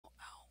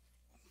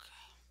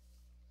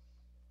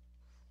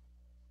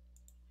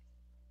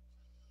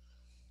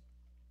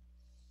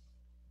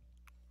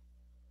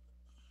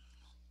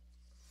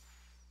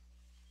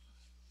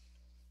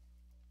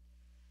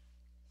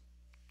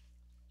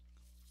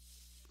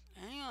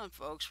on,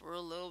 folks. We're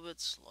a little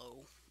bit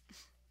slow.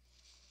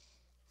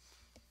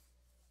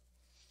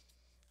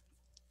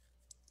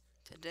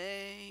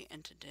 Today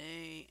and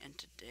today and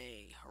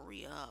today.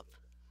 Hurry up.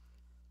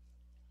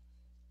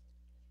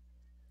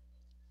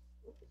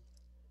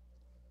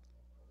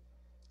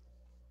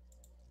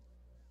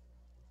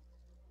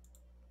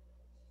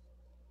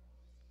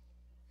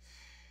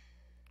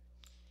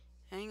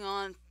 Hang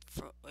on.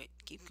 Wait,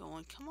 keep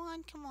going. Come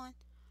on, come on.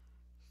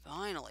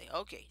 Finally.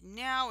 Okay,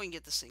 now we can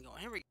get this thing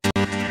going. Here we go.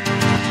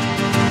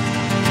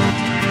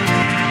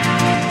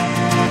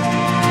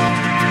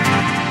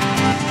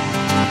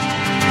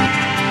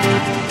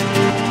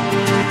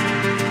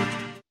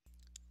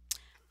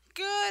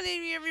 Good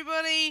evening,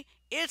 everybody.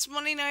 It's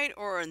Monday night,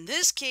 or in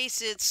this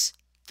case, it's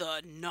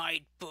the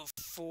night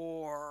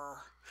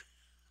before.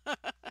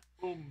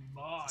 Oh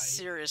my.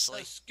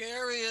 Seriously. The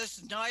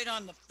scariest night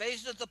on the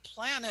face of the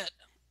planet.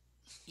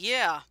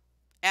 Yeah.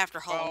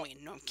 After Well, Halloween.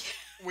 No, I'm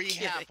we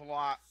kidding. have a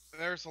lot.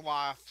 There's a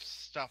lot of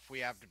stuff we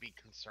have to be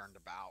concerned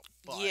about,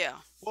 but Yeah.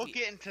 we'll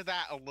get into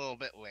that a little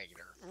bit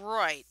later.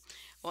 Right.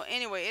 Well,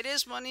 anyway, it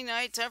is Monday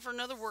night. Time for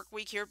another work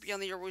week here at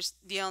Beyond the Airways,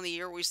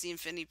 the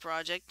Infinity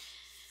Project.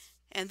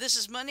 And this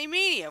is Monday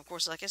Mania. Of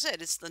course, like I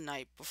said, it's the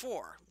night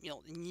before.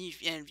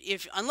 And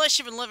if unless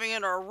you've been living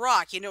under a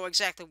rock, you know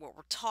exactly what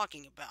we're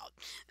talking about.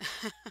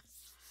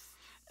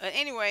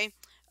 Anyway,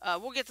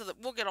 we'll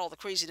get all the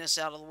craziness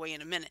out of the way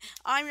in a minute.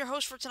 I'm your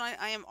host for tonight.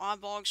 I am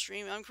Oddball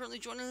Extreme. I'm currently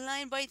joined in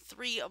line by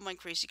three of my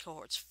crazy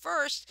cohorts.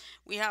 First,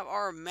 we have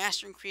our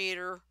master and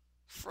creator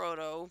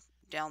Frodo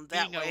down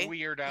that Being way. a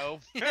weirdo.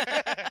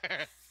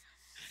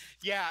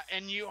 Yeah,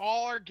 and you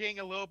all are getting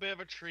a little bit of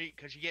a treat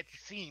because you get to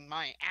see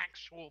my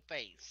actual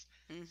face.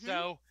 Mm-hmm.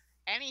 So,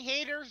 any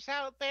haters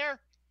out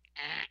there?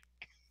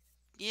 Eh.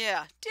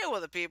 Yeah, deal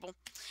with it, people.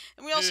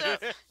 And we also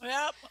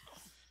Yep.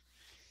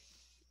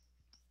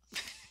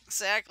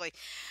 exactly,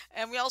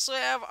 and we also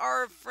have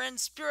our friend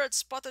Spirit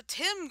Spotter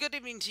Tim. Good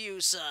evening to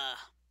you, sir.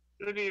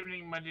 Good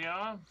evening,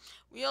 Mania.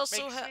 We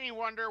also Makes have me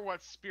wonder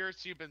what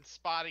spirits you've been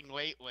spotting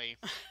lately.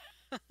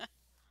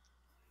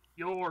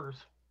 Yours.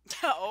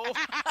 oh,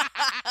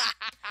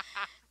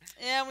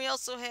 and we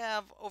also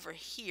have over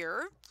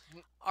here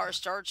our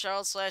Star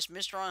Child slash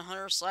Mister On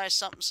Hunter slash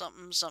something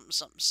something something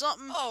something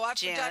something. Oh, I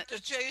Janet. forgot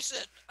to chase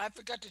it. I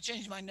forgot to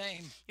change my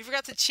name. You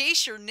forgot to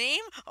chase your name?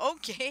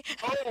 Okay.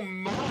 Oh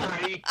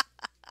my.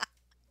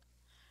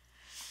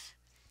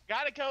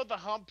 Gotta go the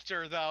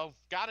Humpter, though.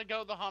 Gotta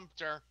go the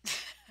Humpter.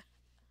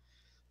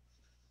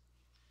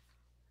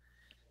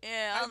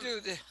 Yeah, I do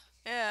the.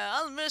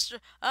 I'm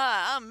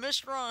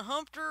Mister On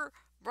Hunter.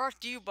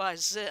 Brought to you by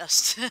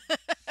Zest.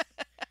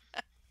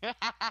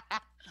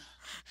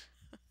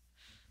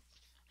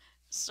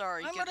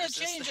 Sorry. I'm kid gonna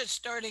resistant. change it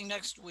starting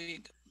next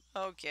week.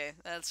 Okay,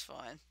 that's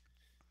fine.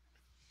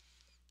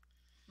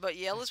 But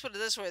yeah, let's put it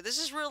this way. This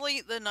is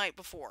really the night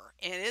before,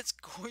 and it's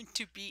going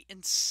to be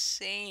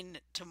insane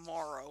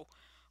tomorrow.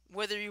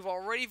 Whether you've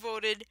already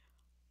voted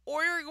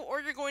or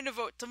you're going to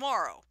vote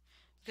tomorrow.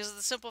 Because of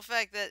the simple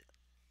fact that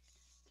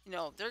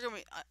they're going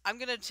to be I'm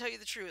going to tell you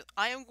the truth.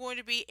 I am going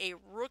to be a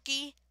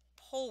rookie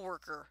poll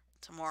worker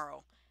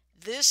tomorrow.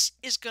 This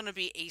is going to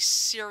be a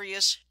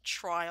serious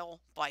trial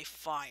by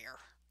fire.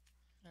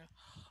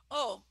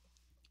 Oh,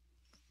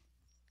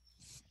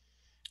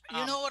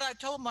 you know what I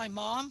told my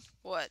mom,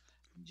 What?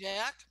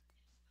 Jack?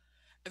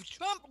 If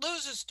Trump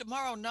loses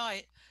tomorrow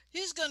night,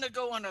 he's gonna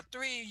go on a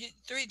three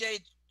day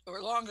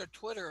or longer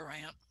Twitter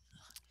rant.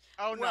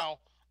 Oh Well-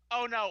 no.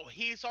 Oh no.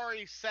 He's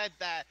already said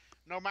that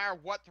no matter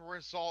what the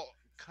result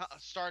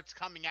starts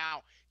coming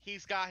out,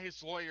 he's got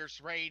his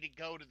lawyers ready to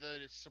go to the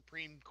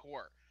Supreme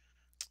Court.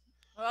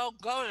 Well,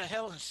 go to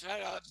hell and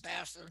shut up,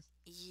 bastard.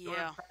 The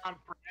Yeah. problem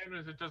for him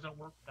is it doesn't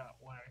work that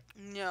way.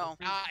 No.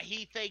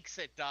 He thinks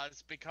it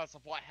does because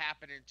of what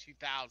happened in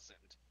 2000.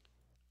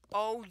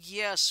 Oh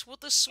yes,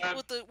 with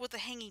the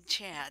hanging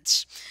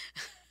chads.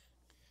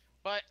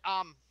 But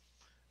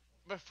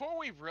before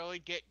we really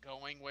get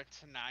going with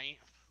tonight,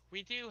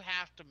 we do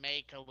have to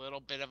make a little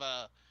bit of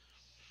a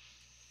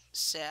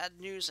Sad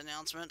news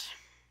announcement.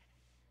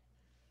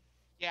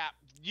 yeah.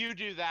 You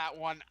do that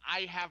one.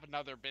 I have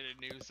another bit of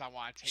news I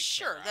want to take.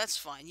 Sure, care of. that's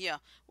fine. Yeah.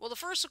 Well, the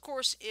first, of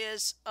course,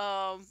 is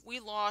we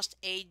lost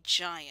a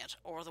giant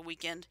over the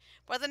weekend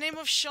by the name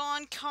of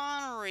Sean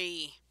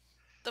Connery,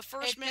 the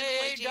first man to play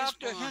AKA James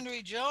Dr. Bond.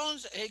 Henry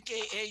Jones,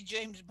 AKA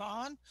James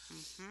Bond,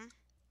 Mm-hmm.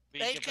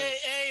 League of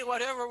AKA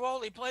whatever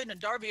role he played in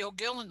Darby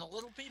O'Gill and the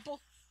Little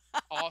People.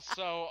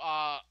 also,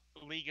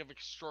 League of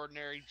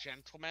Extraordinary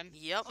Gentlemen.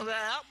 Yep.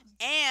 That.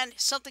 And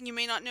something you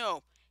may not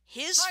know,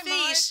 his Hi,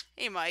 face.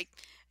 Hey, Mike.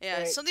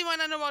 Yeah, Hey. something you might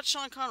not know about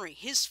Sean Connery.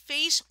 His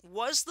face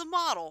was the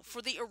model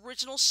for the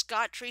original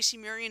Scott Tracy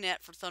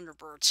marionette for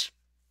Thunderbirds.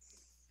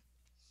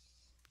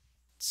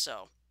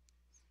 So.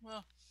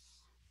 Well,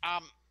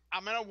 I'm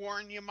gonna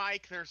warn you,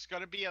 Mike. There's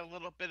gonna be a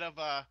little bit of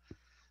a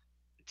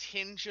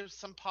tinge of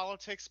some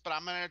politics, but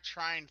I'm gonna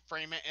try and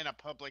frame it in a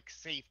public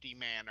safety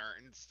manner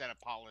instead of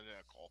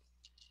political.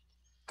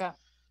 Okay,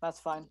 that's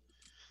fine.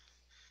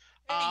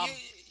 hey, Um,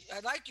 I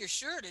like your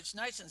shirt. It's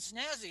nice and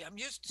snazzy. I'm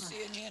used to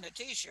seeing you in a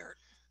t-shirt.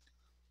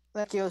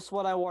 Thank you. It's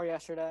what I wore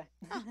yesterday.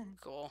 Oh,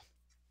 cool.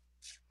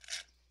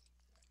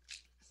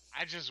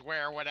 I just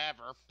wear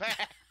whatever.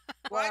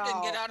 Well, I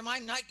didn't get Well, out of my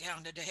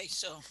nightgown today,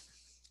 so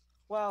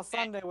well, A-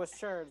 Sunday was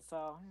shirt,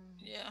 so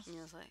yeah.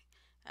 Yeah, it's like,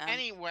 um,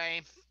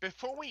 anyway,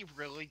 before we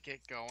really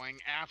get going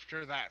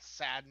after that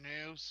sad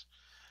news,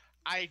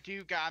 I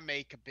do gotta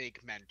make a big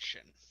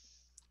mention.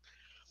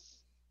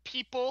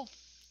 People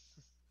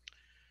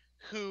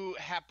who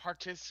have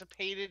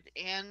participated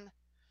in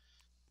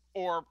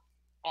or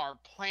are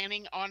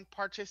planning on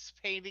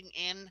participating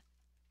in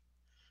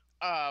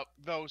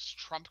those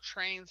Trump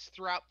trains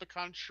throughout the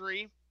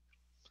country,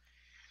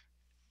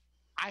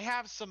 I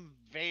have some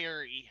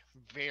very,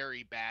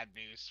 very bad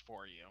news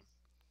for you.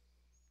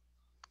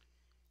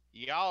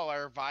 Y'all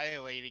are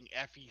violating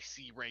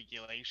FEC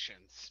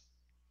regulations.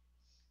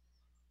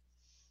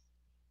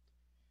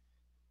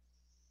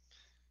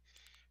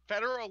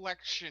 Federal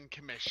Election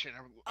Commission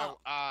oh,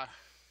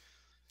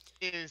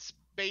 is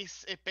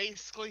base it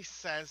basically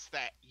says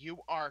that you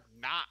are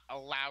not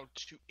allowed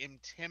to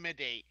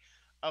intimidate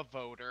a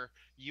voter,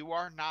 you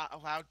are not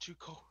allowed to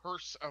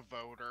coerce a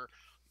voter,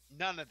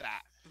 none of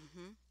that.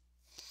 hmm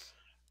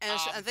and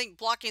I Um think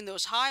blocking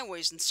those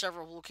highways in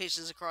several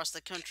locations across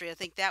the country, I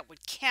think that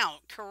would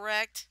count,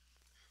 correct?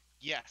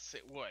 yes,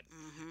 it would.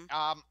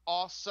 Mm-hmm.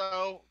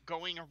 Also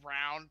going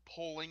around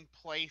polling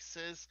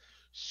places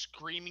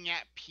screaming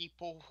at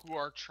people who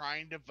are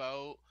trying to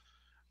vote.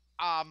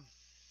 Um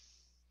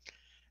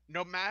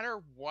no matter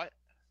what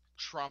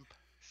Trump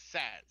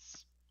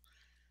says,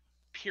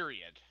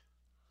 period,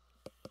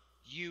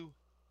 you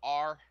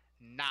are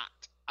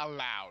not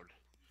allowed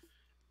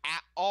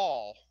at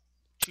all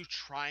to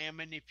try and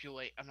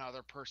manipulate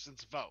another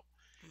person's vote.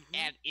 Mm-hmm.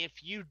 And if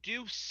you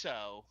do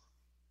so,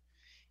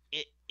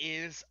 it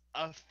is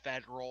a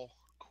federal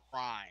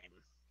crime.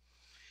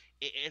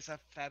 It is a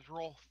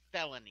federal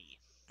felony.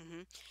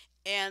 Mm-hmm.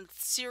 And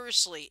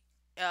seriously,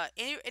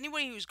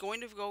 anybody who's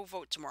going to go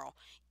vote tomorrow,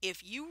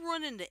 if you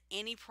run into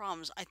any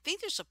problems, I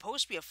think there's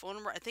supposed to be a phone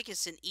number. I think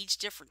it's in each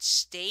different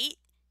state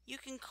you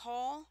can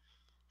call.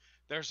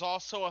 There's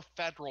also a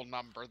federal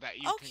number that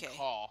you can Okay.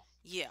 call,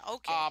 Yeah,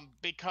 okay.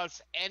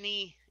 because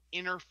any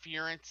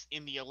interference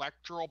in the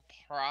electoral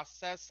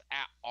process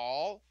at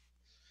all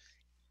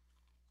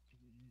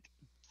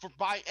for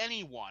by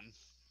anyone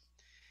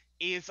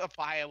is a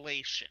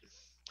violation.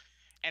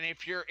 And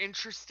if you're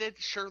interested,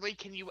 Shirley,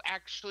 can you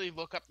actually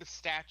look up the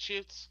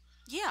statutes?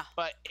 Yeah.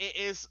 But it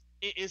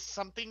is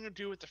something to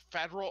do with the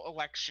Federal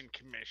Election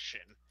Commission.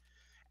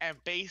 And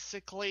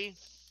basically,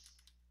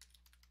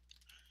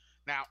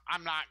 now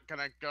I'm not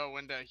gonna go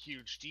into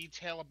huge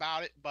detail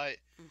about it, but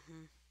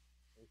Mm-hmm.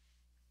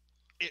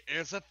 it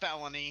is a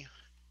felony.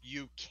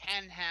 You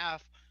can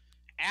have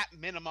at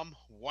minimum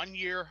 1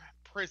 year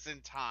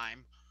prison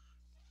time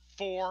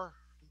for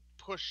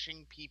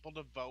pushing people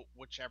to vote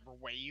whichever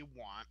way you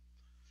want.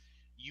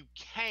 You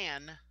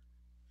can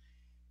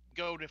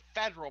go to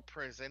federal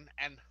prison,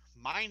 and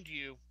mind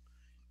you,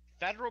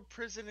 federal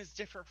prison is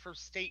different from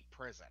state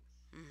prison.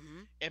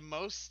 Mm-hmm. In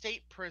most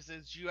state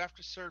prisons, you have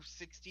to serve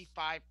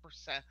 65%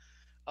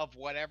 of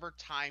whatever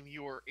time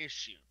you are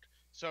issued.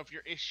 So if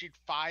you're issued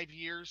 5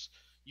 years,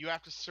 you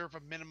have to serve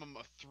a minimum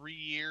of 3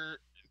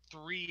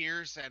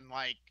 years and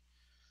like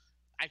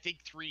I think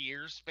 3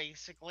 years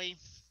basically.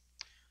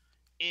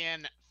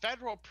 In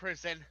federal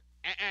prison,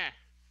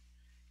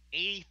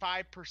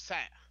 85%.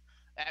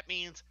 That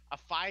means a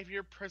 5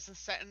 year prison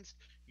sentence,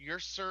 you're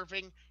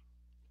serving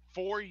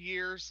 4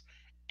 years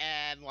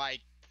and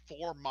like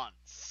 4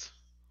 months.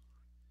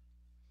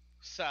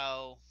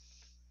 So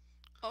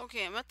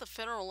Okay, I'm at the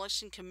Federal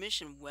Election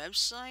Commission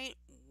website.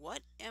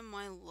 What am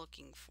I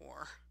looking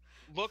for?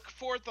 look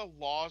for the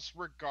laws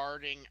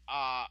regarding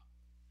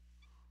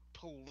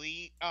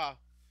police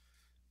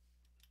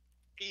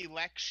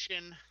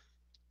election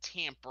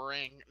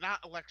tampering.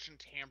 Not election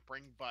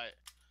tampering, but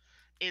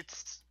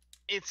it's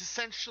it's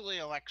essentially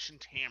election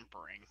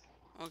tampering.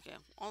 Okay,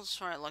 I'll just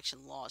try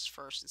election laws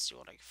first and see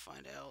what I can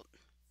find out.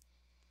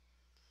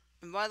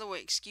 And by the way,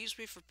 excuse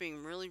me for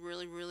being really,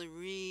 really, really,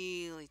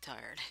 really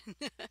tired.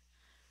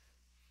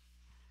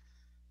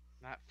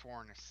 Not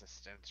foreign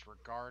assistance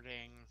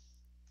regarding.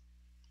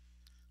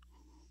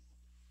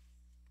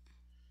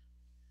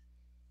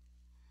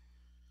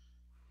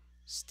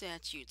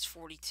 Statutes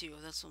 42,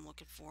 that's what I'm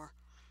looking for.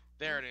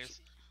 There it Okay.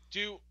 is.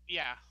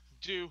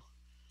 Do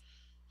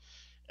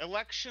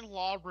election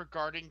law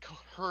regarding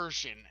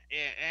coercion.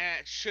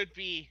 It should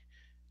be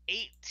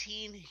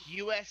 18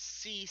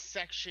 USC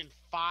section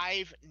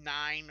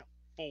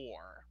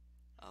 594.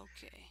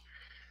 Okay.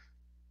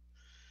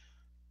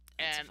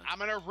 Let's see And if I I'm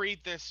can. going to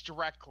read this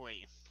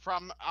directly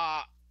from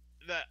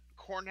the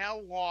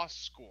Cornell Law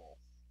School.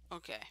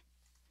 Okay.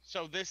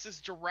 So this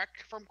is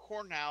direct from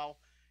Cornell.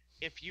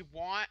 If you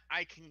want,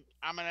 I'm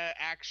going to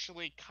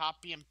actually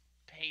copy and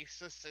paste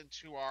this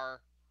into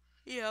our.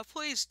 Yeah,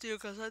 please do,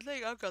 because I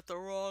think I've got the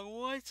wrong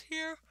ones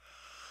here.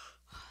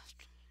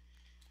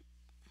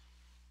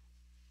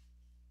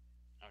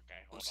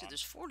 Okay, Let's hold see, on.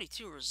 there's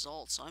 42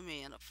 results, so I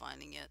may end up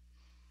finding it.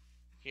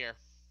 Here.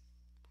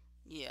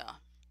 Yeah.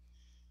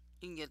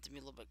 You can get it to me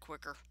a little bit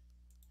quicker.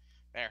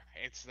 There,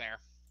 it's there.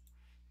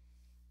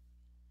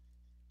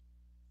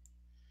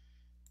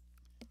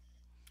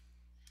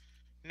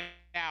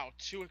 Now,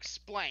 to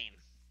explain,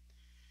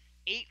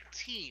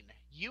 18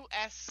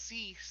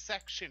 USC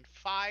Section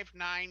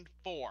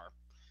 594,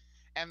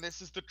 and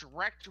this is the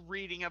direct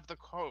reading of the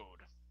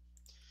code.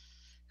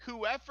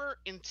 Whoever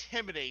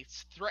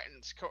intimidates,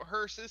 threatens,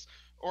 coerces,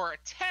 or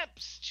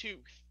attempts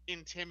to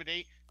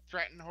intimidate,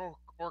 threaten, or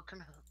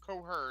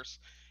coerce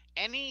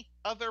any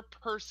other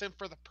person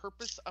for the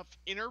purpose of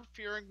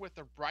interfering with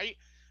the right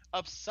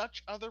of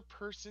such other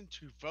person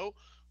to vote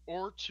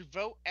or to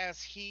vote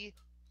as he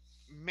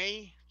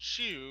may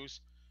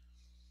choose,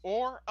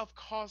 or of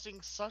causing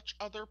such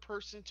other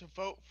person to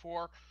vote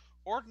for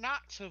or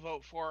not to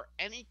vote for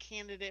any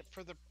candidate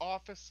for the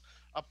office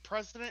of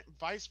president,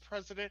 vice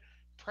president,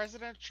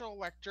 presidential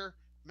elector,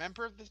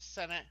 member of the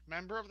Senate,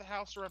 member of the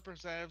House of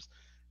Representatives,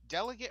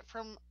 delegate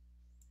from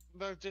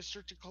the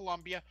District of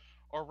Columbia,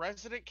 or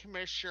resident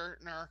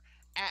commissioner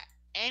at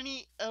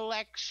any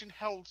election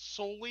held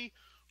solely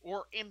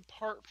or in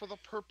part for the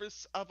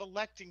purpose of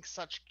electing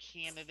such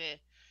candidate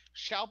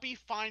shall be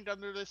fined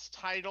under this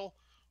title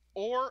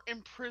or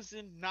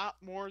imprisoned not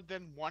more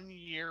than 1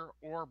 year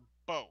or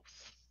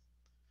both.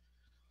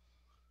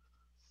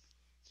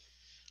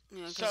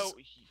 You know, because So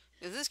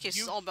in this case, it's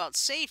you all about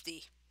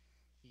safety.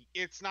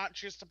 it's not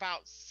just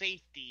about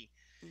safety,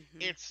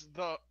 Mhm. it's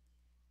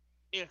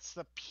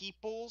the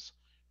people's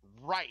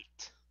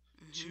right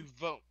to Mhm.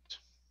 vote.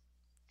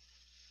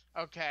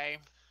 Okay?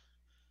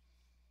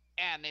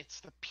 And it's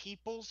the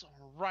people's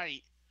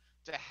right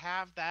to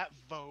have that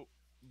vote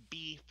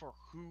be for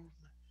whom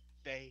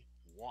they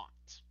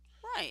want.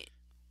 Right.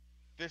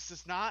 This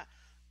is not,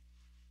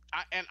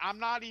 and I'm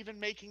not even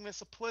making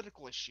this a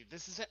political issue.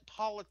 This isn't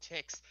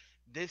politics.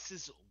 This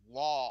is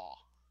law.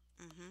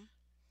 Mhm.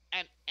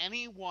 And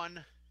any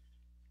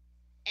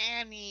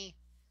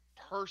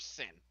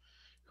person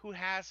who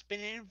has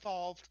been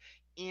involved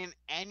in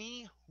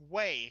any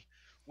way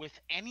with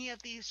any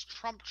of these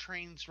Trump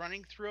trains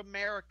running through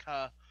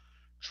America,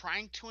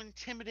 trying to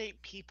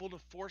intimidate people to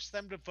force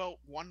them to vote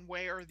one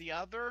way or the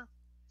other.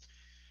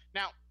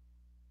 Now,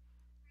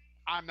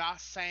 I'm not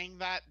saying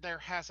that there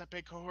hasn't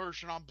been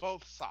coercion on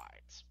both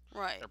sides.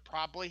 Right. There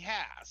probably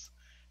has.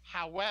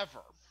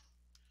 However,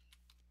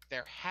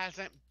 there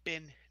hasn't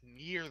been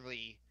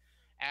nearly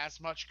as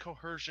much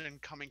coercion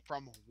coming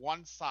from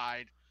one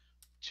side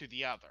to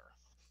the other.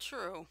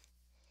 True.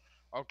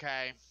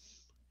 Okay?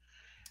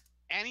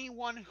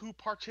 Anyone who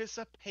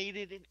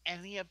participated in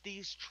any of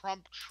these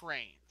Trump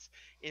trains,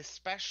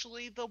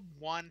 especially the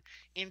one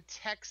in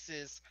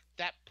Texas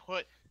that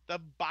put the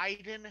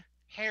Biden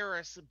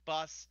Harris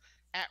bus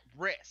at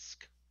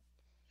risk,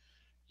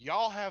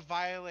 y'all have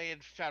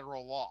violated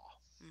federal law.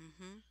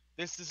 Mhm.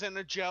 This isn't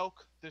a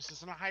joke. This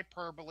isn't a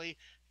hyperbole.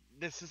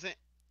 This isn't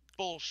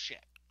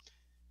bullshit.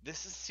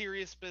 This is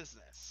serious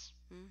business.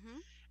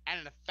 Mhm.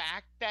 And the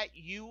fact that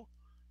you,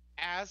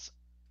 as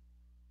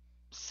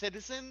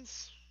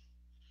citizens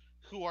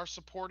who are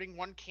supporting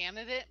one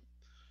candidate,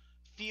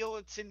 feel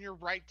it's in your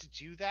right to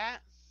do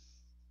that,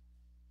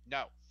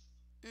 no.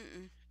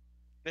 Mm.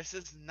 This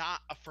is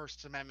not a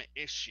First Amendment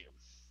issue.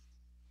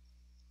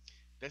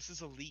 This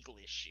is a legal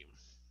issue.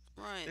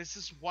 Right. This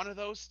is one of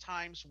those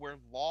times where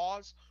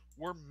laws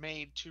were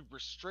made to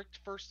restrict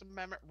First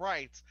Amendment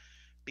rights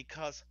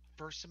because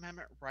First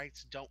Amendment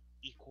rights don't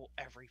equal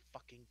every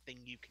fucking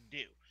thing you can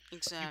do. You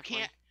Exactly.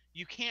 can't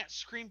you can't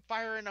scream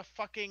fire in a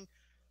fucking You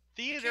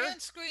theater.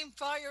 can't scream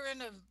fire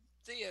in a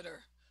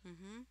theater.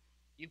 Mhm.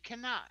 You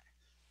cannot.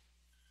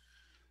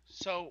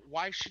 So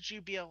why should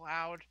you be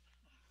allowed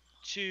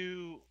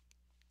to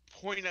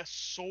point a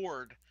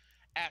sword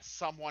at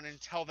someone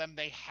and tell them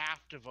they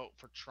have to vote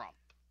for Trump?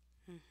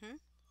 Mhm.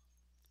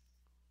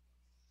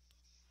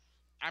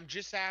 I'm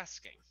just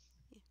asking.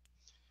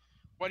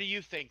 What do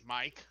you think,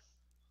 Mike?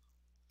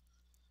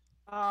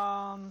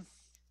 Um,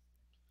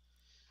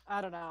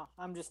 I don't know.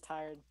 I'm just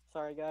tired.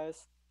 Sorry,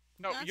 guys.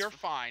 No, That's you're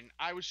fine.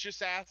 I was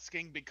just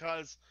asking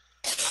because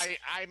I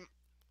I'm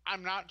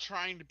I'm not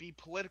trying to be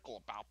political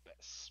about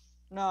this.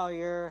 No,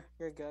 you're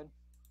good.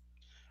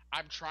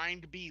 I'm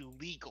trying to be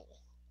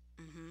legal,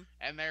 Mhm.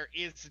 and there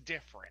is a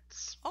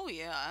difference. Oh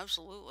yeah,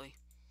 absolutely.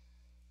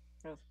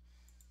 It's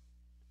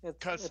it's,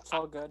 Cuz it's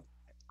all good.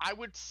 I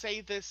would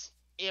say this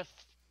if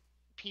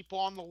people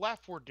on the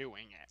left were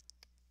doing it.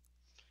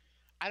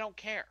 I don't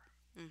care.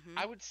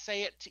 I Mhm. would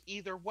say it to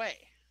either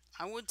way.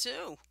 I would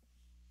too.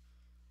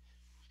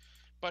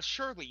 But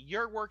surely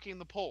you're working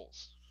the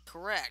polls.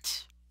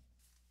 Correct.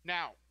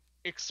 Now,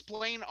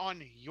 explain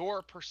on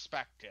your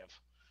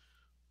perspective.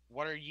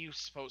 What are you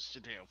supposed to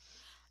do?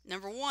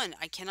 Number one,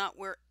 I cannot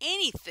wear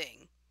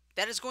anything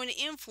that is going to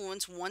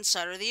influence one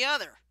side or the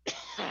other.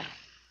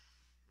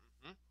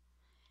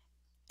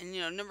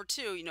 And number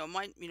two,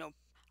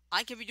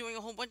 I could be doing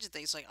a whole bunch of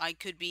things. Like I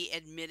could be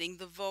admitting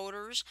the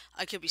voters.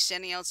 I could be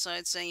standing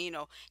outside saying,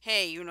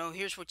 hey,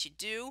 here's what you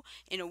do.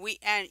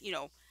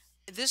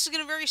 This is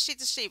going to vary state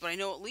to state, but I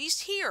know at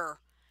least here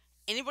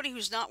Anybody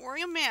who's not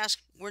wearing a mask,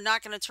 we're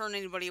not going to turn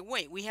anybody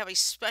away. We have a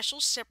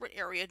special separate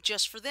area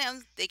just for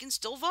them. They can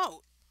still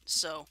vote.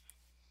 So,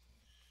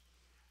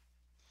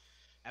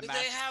 And Do they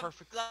that's have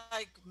perfect.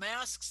 like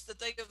masks that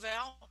they give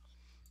out?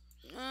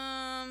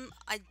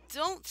 I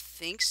don't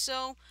think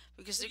so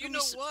because Well, you know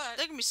what?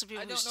 there can be some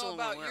people I who don't know still won't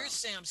about wear your them.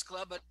 Sam's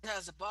Club, but it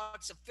has a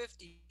box of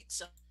 50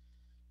 pizza.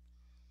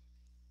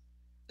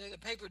 They're the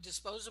paper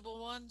disposable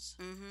ones.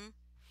 Mm-hmm.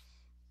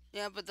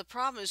 Yeah, but the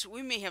problem is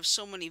we may have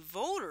so many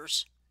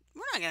voters.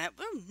 We're not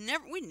gonna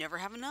have. We never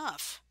have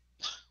enough.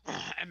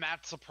 And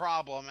that's a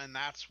problem, and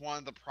that's one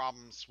of the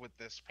problems with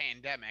this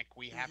pandemic.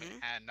 We haven't Mm-hmm.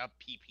 had enough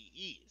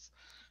PPEs.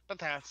 But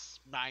that's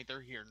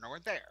neither here nor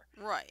there.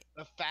 Right.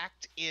 The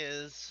fact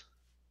is,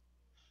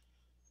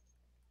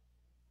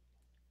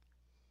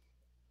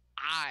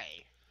 I,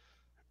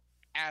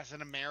 as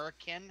an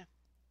American,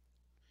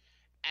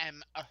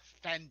 am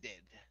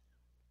offended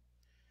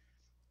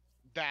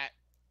that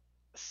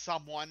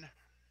someone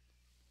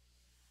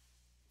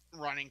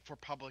running for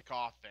public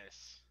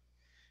office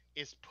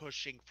is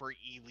pushing for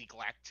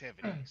illegal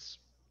activities.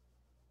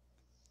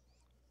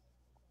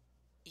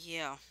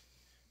 Yeah.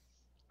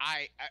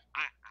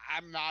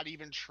 I'm not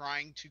even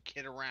trying to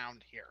kid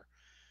around here.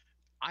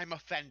 I'm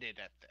offended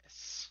at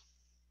this.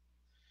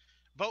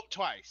 Vote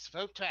twice.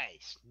 Vote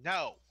twice.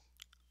 No.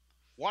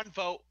 One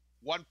vote,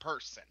 one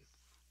person.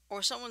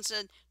 Or someone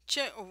said,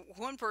 check. Or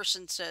one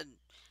person said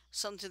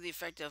something to the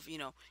effect of,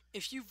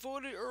 if you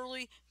voted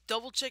early,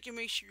 double check and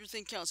make sure your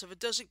thing counts. If it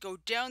doesn't, go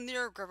down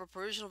there, grab a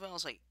provisional ballot. I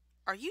was like,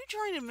 Are you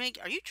trying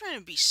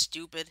to be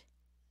stupid?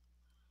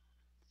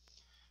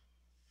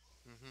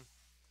 Hmm.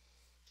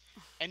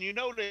 And you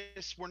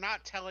notice we're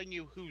not telling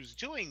you who's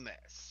doing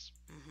this.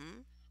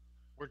 Mm-hmm.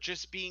 We're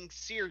just being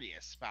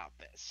serious about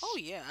Oh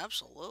this. yeah,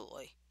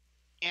 absolutely.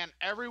 And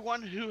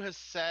everyone who has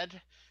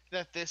said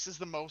that this is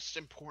the most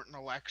important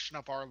election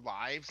of our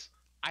lives,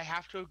 I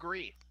have to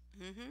agree.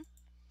 Mm-hmm.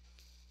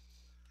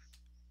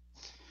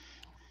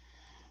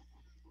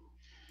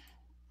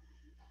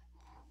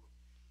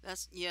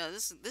 That's yeah.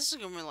 This is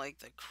gonna be like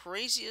the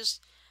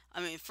craziest.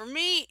 I mean, for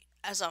me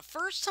as a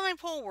first time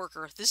poll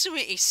worker, this is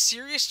gonna be a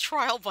serious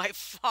trial by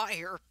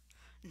fire.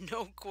 No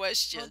Well,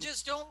 question.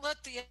 just don't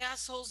let the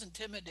assholes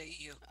intimidate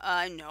you.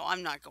 No,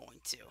 I'm not going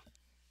to.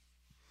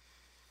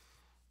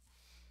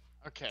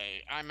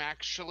 Okay, I'm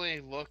actually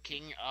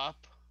looking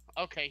up.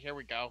 Okay, here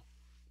we go.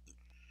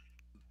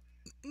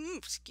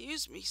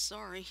 Excuse me.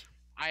 Sorry.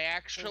 I You're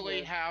actually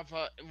good. have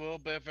a little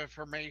bit of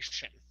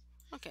information.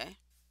 Okay.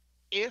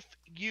 If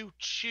you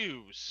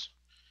choose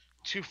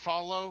to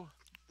follow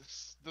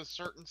the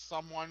certain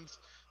someone's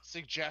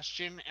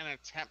suggestion and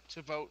attempt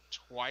to vote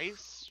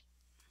twice,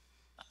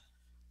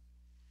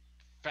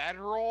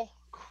 federal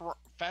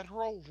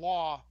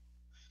law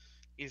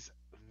is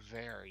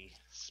very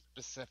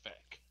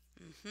specific.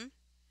 Mm-hmm.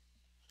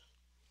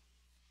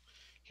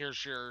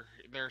 There's your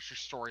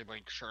story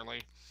link,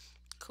 Shirley.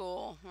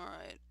 Cool. All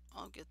right.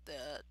 I'll get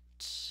that.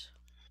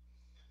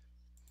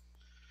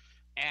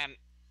 And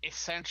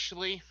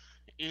essentially,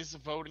 is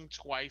voting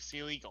twice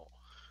illegal?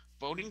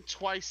 Voting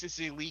twice is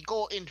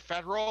illegal in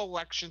federal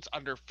elections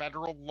under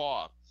federal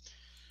law.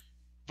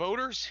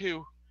 Voters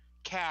who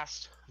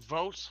cast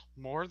votes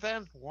more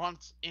than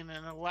once in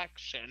an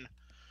election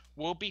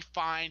will be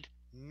fined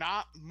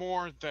not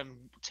more than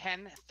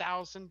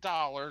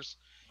 $10,000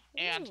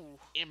 and Ooh.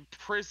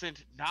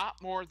 imprisoned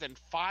not more than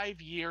 5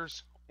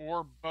 years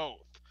or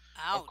both,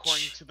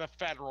 according Ouch. to the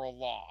federal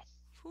law.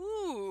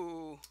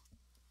 Ooh.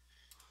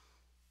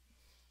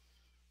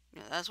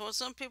 Yeah, that's what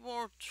some people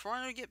are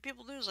trying to get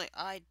people to do. Is like,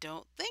 I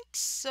don't think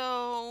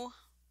so.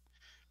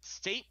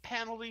 State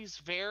penalties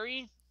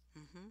vary,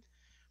 Mm-hmm.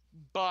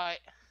 but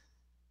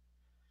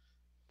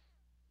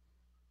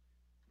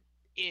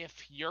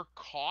if you're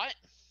caught,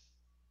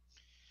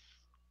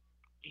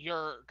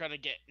 you're going to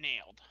get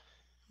nailed.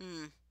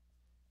 Hmm.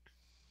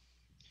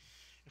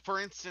 For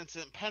instance,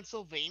 in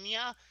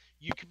Pennsylvania,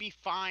 you could be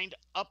fined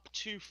up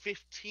to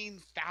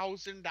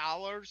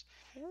 $15,000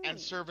 and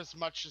Ooh. serve as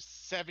much as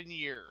 7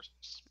 years.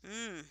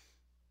 Mm.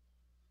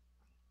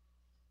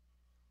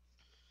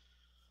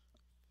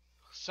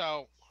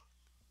 So,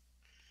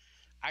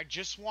 I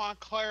just want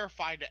to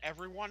clarify to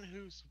everyone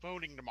who's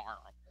voting tomorrow,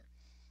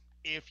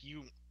 if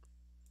you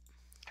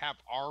have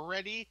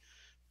already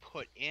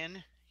put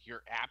in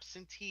your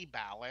absentee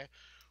ballot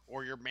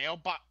or your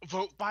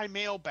vote by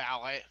mail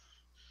ballot,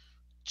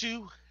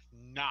 do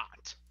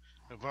not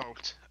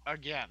vote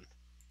again.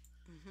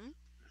 Mm-hmm.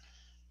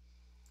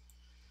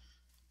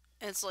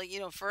 And it's like,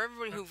 for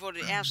everybody who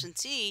voted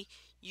absentee,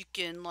 you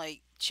can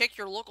like check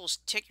your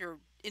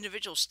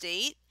individual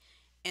state,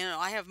 and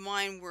I have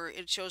mine where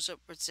it shows up.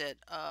 It said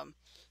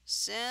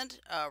send,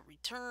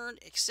 returned,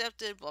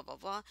 accepted, blah blah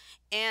blah,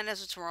 and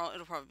as of tomorrow,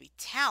 it'll probably be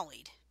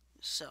tallied.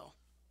 So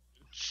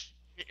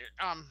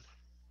Um,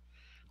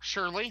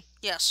 Shirley,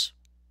 yes,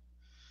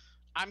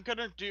 I'm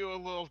gonna do a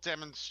little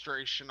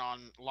demonstration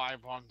on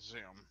live on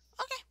Zoom.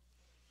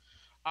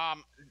 okay,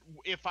 Um,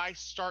 if I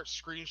start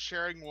screen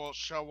sharing, will it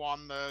show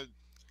on the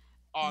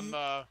on N-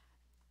 the?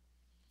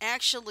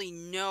 Actually,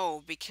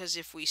 no, because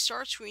if we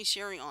start screen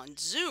sharing on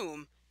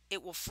Zoom,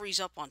 it will freeze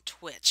up on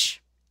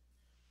Twitch.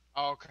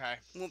 Okay.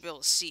 We won't be able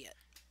to see it.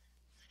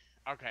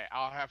 Okay,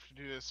 I'll have to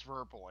do this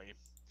verbally.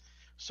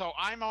 So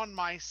I'm on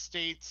my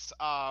state's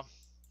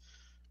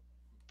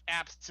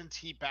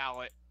absentee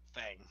ballot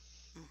thing.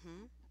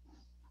 Hmm.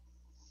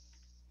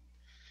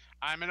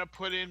 I'm gonna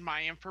put in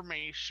my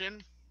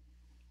information.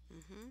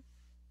 Hmm.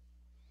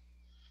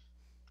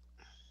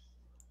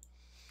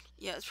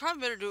 Yeah, it's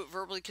probably better to do it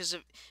verbally because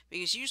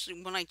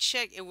usually when I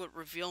check, it would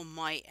reveal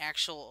my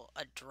actual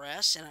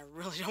address, and I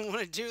really don't want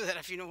to do that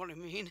if you know what I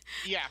mean.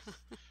 Yeah.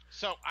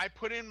 So I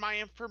put in my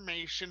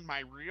information,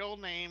 my real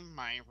name,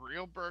 my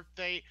real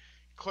birthday.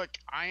 Click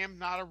I am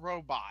not a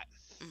robot.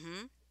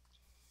 Hmm.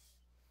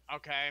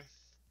 Okay.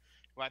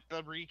 Let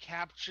the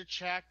reCAPTCHA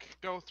check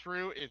go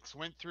through. It's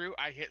went through.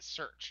 I hit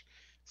search.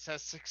 It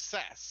says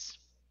success.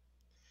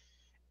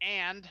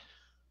 And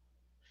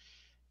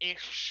it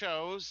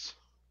shows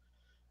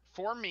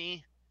for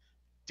me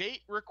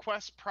date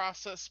request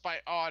processed by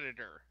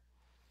auditor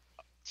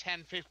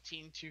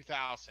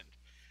 10/15/2000.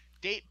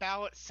 Date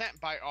ballot sent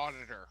by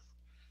auditor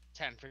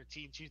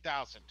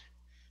 10/15/2000.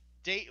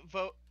 Date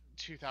vote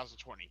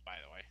 2020 by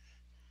the way.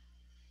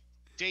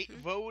 Date Hmm.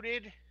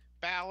 voted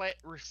ballot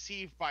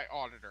received by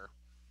auditor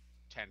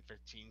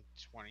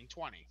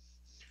 10/15/2020.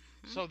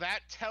 Hmm. So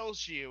that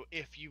tells you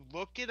if you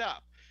look it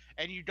up,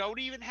 and you don't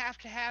even have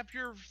to have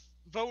your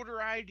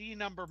voter ID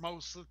number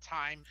most of the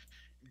time,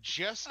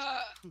 just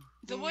Uh,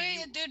 the who way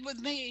you. it did with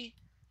me,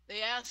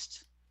 they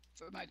asked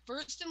for my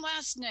first and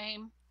last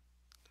name,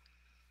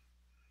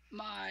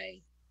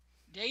 my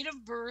date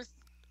of birth,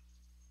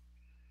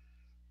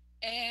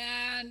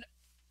 and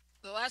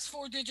the last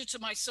four digits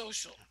of my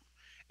social.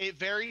 It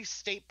varies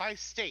state by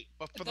state,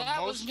 but for the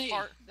That was most me.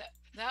 part,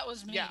 That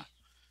was yeah. me.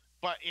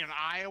 But in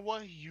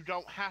Iowa, you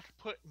don't have to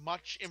put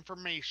much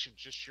information,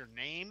 just your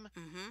name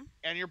Hmm.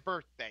 and your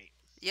birth date.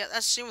 Yeah,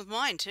 that's the same with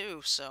mine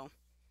too. So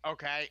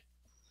Okay?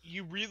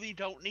 You really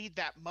don't need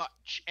that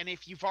much. And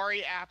if you've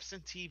already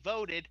absentee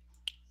voted,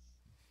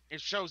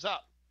 it shows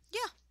up.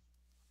 yeah.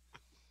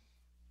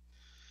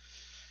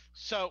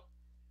 So,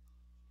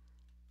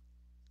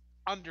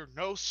 under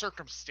no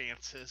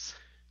circumstances,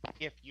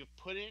 if you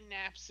put in an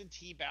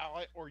absentee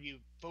ballot or you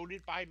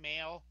voted by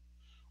mail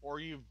or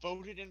you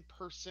voted in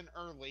person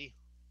early,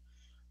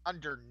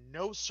 under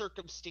no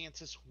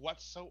circumstances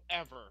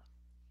whatsoever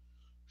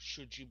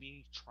should you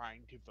be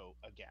trying to vote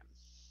again.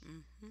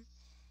 Hmm.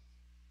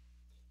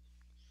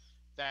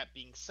 That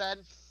being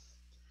said,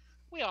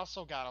 we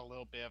also got a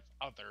little bit of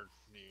other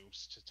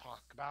news to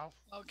talk about.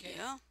 Okay.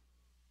 Yeah.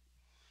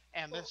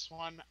 And this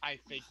one I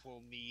think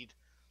will need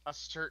a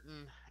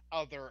certain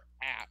other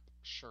app,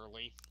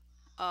 surely.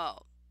 Oh.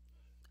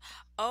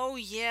 Oh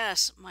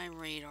yes, my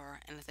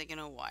radar, and I think I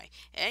know why.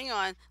 Hang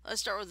on.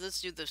 Let's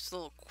do this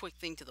little quick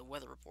thing to the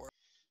weather report.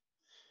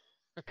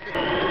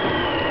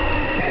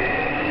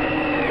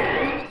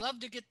 I would love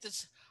to get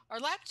this. Our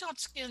laptop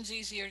skin's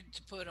easier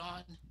to put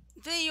on.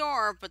 They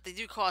are, but they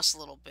do cost a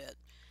little bit.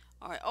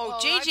 All right. Oh, Well,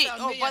 I JJ.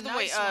 found Oh, me by a the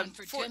way, nice one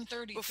for before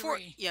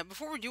 1033.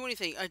 before we do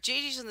anything,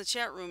 JJ's in the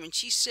chat room, and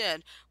she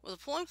said, "Well,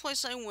 the polling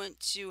place I went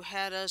to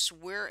had us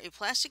wear a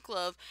plastic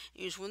glove,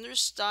 and use Windows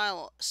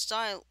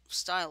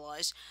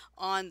stylized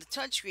on the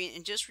touchscreen,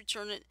 and just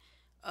return it,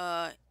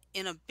 uh."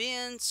 In a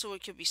bin so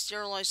it could be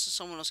sterilized so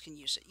someone else can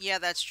use it. Yeah,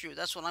 that's true.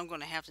 That's what I'm going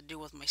to have to do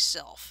with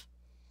myself.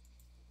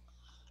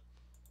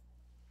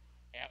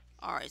 Yep.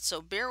 All right,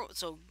 so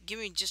give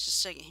me just a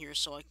second here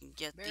so I can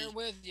get Bear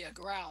with you,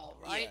 growl,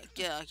 right?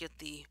 get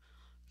the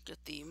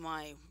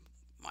my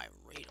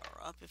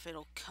radar up if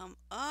it'll come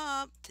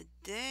up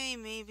today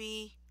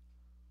maybe.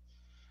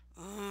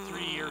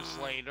 3 years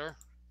later.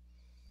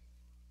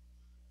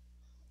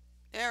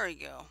 There we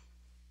go.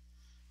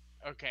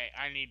 Okay,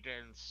 I need to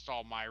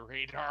install my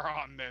radar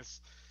on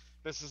this.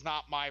 This is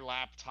not my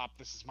laptop,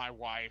 this is my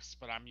wife's,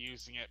 but I'm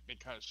using it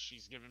because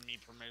she's given me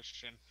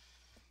permission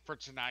for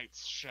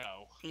tonight's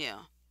show.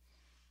 Yeah.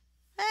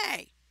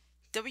 Hey,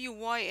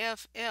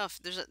 WYFF.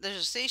 There's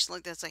a station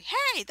like that. It's like,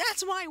 hey,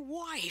 that's my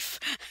wife.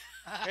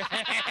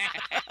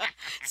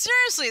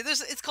 Seriously,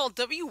 it's called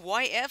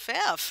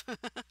WYFF.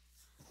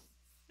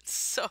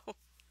 So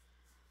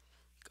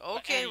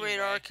okay,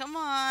 radar, anyway. come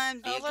on,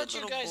 be a I'll good let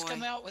you little guys boy.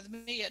 come out with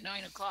me at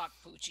 9 o'clock,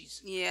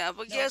 poochies. Yeah,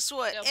 but No, guess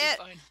what? They'll be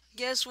fine.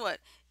 Guess what?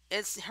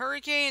 It's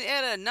Hurricane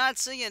Etta not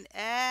singing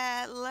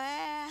at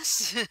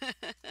last.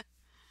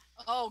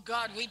 Oh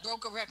God, we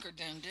broke a record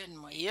then,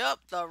 didn't we? Yep,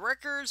 the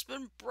record's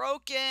been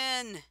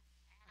broken.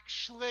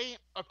 Actually,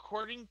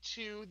 according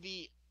to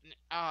the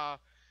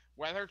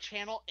Weather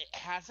Channel, it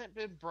hasn't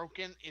been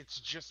broken, it's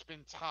just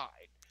been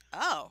tied.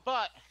 Oh.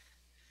 But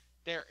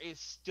there is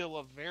still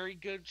a very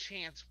good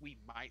chance we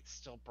might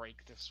still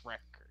break this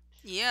record.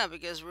 Yeah,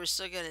 because we're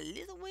still got a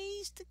little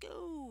ways to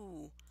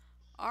go.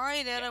 All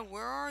right, Etta, Yeah.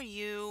 where are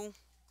you?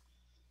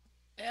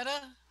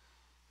 Etta?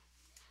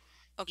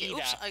 Okay, Eda.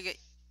 oops, I get.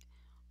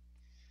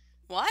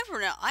 Well,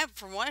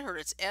 from what I heard,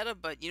 it's Etta,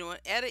 but you know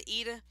what? Etta,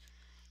 Eda,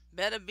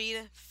 Beta,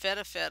 Beta,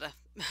 Feta, Feta.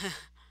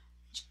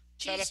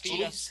 Cheese,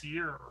 Feta. Oh cheese.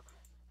 dear.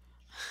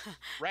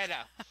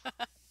 Reddit,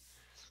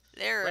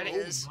 There it Reddit, Oh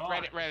is. my.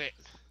 Reddit, Reddit.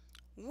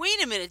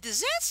 Wait a minute. Does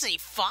that say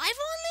 5 on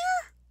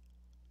there?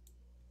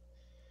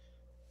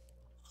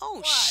 Oh,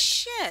 What?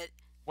 shit.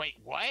 Wait,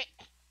 what?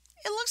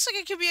 It looks like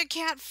it could be a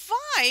Cat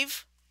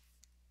 5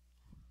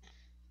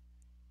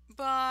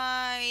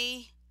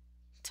 by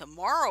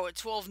tomorrow at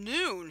 12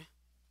 noon.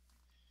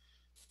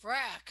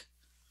 Frack.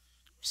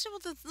 See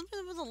what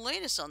the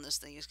latest on this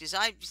thing is, because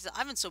I've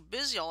been so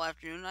busy all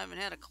afternoon, I haven't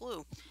had a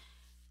clue.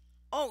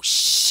 Oh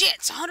shit!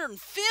 It's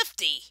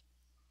 150.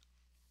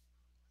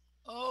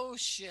 Oh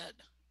shit.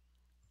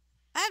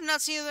 I have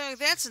not seen anything like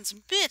that since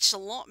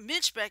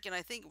Mitch back in,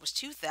 I think it was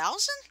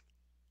 2000.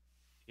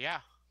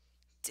 Yeah.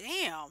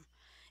 Damn.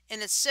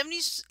 And it's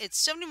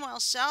 70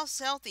 miles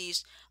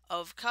southeast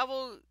of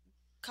Cabo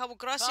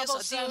Gracias Cabo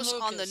a San Dios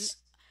on the Lucas.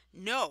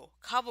 no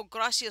Cabo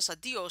Gracias a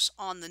Dios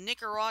on the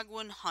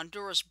Nicaraguan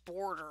Honduras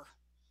border.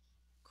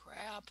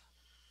 Crap.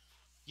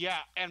 Yeah,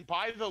 and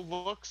by the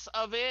looks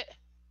of it,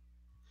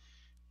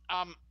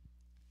 um,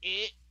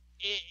 it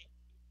it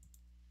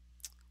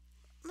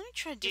Let me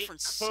try a it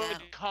different could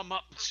saddle. come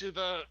up to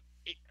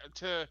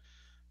to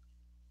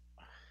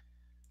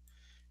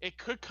it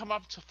could come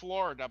up to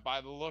Florida by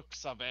the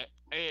looks of it.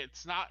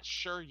 It's not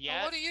sure Well,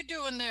 yet. what are you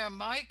doing there,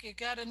 Mike? You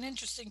got an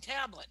interesting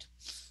tablet.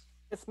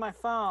 It's my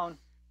phone.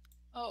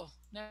 Oh,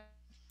 no.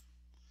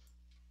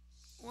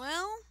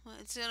 Well,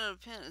 it's a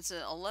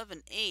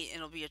 11/8, and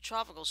it'll be a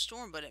tropical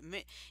storm, but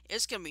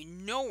it's gonna be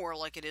nowhere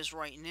like it is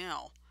right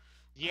now.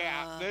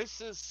 Yeah, Uh, this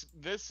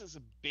is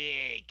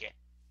big.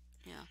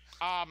 yeah.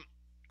 Um,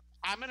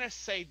 I'm gonna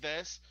say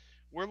this.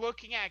 We're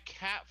looking at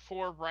Cat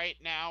 4 right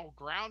now.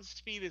 Ground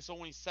speed is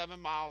only 7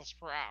 miles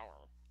per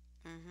hour.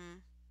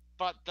 Mhm.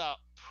 But that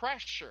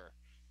pressure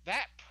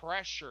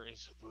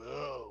is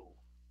low.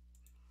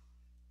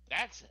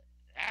 That's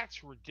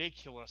that's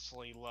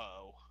ridiculously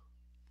low.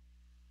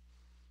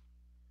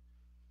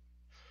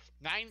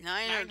 Nine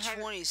hundred.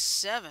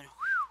 927.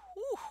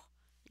 Whew.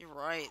 You're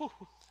right.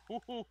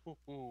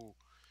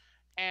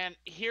 And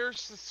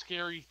here's the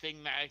scary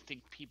thing that I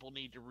think people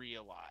need to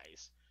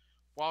realize.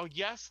 While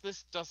yes,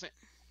 this doesn't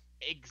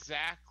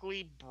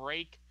exactly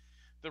break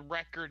the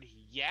record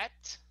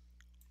yet,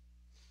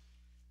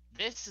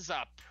 this is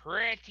a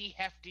pretty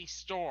hefty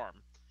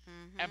storm.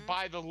 And Mhm.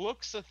 by the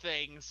looks of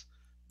things,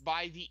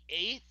 by the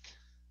 8th,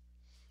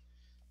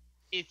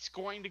 it's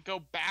going to go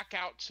back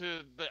out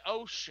to the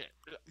ocean,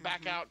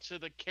 back Mhm. out to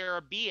the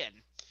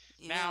Caribbean.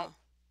 Yeah. Now,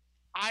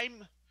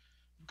 I'm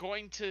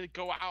going to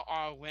go out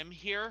on a limb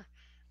here.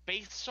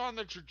 Based on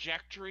the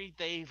trajectory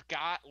they've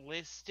got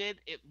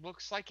listed, it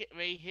looks like it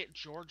may hit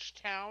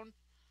Georgetown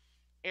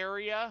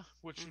area,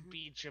 which would Mhm.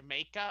 be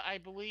Jamaica, I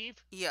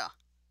believe. Yeah.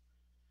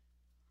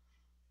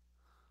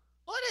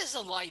 What is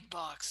a light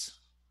box?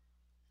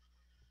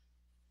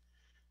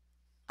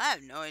 I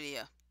have no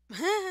idea.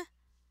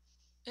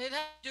 It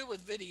has to do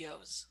with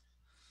videos.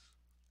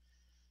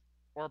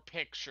 Or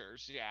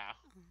pictures, yeah.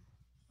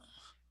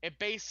 It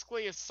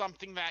basically is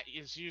something that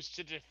is used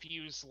to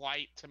diffuse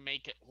light to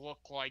make it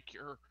look like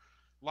you're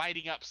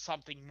lighting up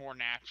something more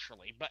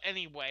naturally. But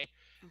anyway,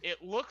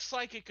 it looks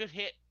like it could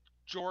hit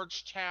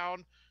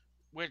Georgetown,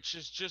 which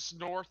is just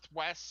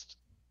northwest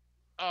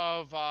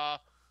of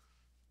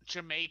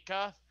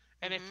Jamaica.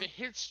 And if Mhm. it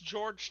hits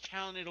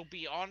Georgetown, it'll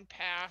be on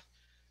path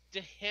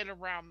to hit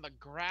around the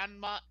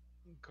Granma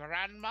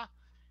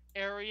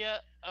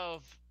area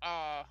of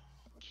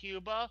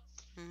Cuba.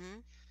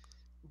 Mhm.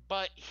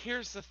 But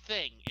here's the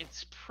thing,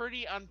 it's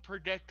pretty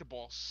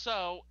unpredictable.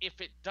 So if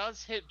it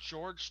does hit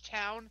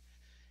Georgetown,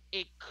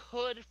 it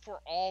could,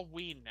 for all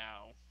we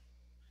know,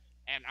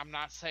 and I'm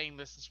not saying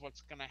this is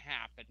what's going to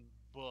happen,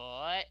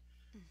 but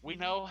we Mhm.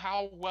 know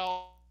how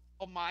well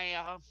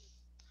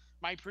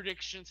my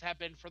predictions have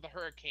been for the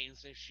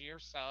hurricanes this year,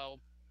 so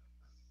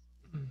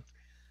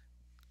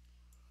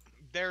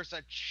there's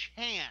a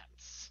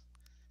chance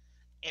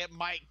it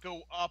might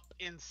go up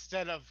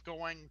instead of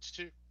going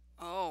to.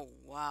 Oh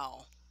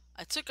wow.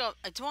 I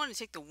don't want to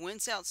take the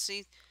winds out.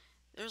 See,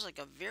 there's a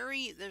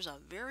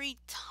very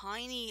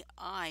tiny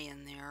eye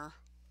in there.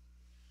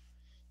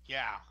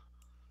 Yeah,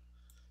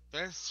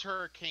 this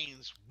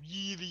hurricane's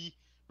really,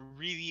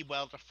 really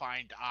well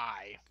defined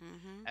eye,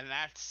 Mhm. and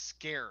that's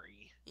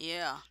scary.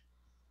 Yeah.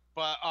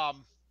 But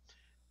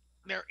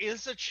there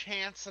is a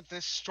chance that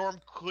this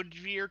storm could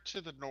veer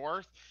to the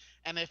north,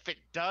 and if it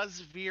does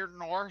veer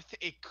north,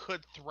 it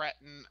could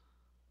threaten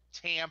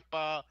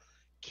Tampa,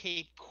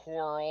 Cape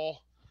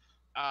Coral.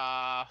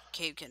 Uh,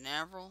 Cape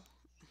Canaveral.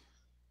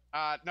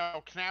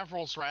 no,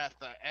 Canaveral's right at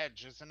the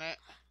edge, isn't it?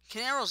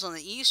 Canaveral's on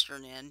the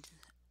eastern end,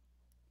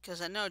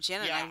 because I know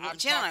Yeah, I'm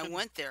Jan and I talking.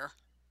 went there.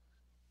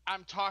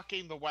 I'm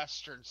talking the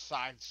western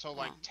side, so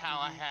like Oh. Mhm.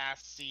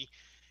 Tallahassee.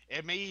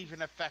 It may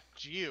even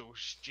affect you,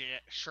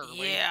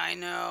 Shirley. Yeah, I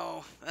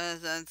know.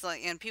 It's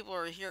like, and people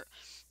are here,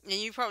 and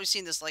you've probably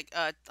seen this. Like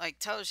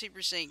Tyler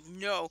Seaver saying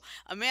no.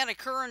 Amanda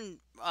Curran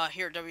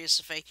here at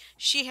WSFA,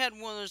 she had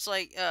one of those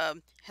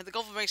had the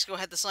Gulf of Mexico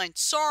had the sign,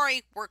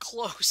 "Sorry, we're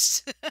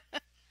closed."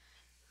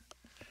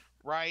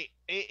 Right?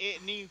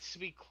 It needs to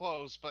be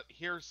closed, but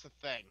here's the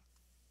thing.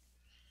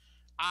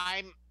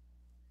 I'm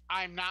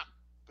I'm not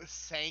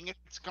saying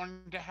it's going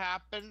to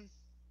happen.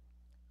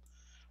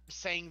 I'm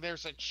saying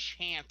there's a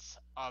chance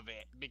of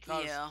it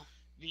because Yeah,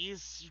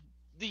 these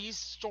these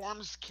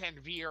storms can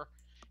veer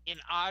in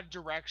odd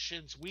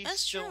directions.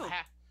 that's true.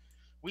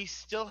 We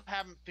still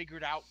haven't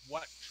figured out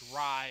what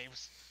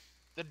drives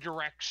the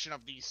direction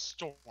of these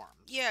storms.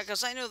 Yeah,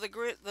 because I know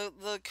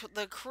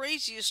the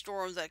craziest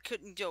storm that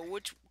couldn't tell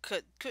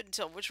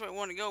which way it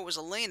wanted to go was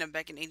Elena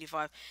back in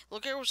 '85.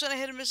 Look, it was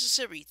ahead of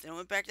Mississippi, then it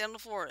went back down to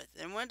Florida,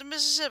 then it went to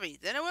Mississippi,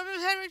 then it went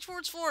heading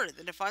towards Florida,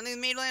 then it finally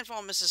made landfall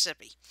in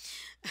Mississippi.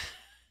 Could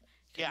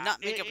Yeah,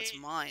 not make up its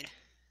mind.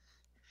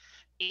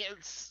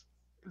 it's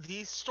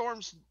these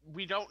storms.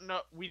 We don't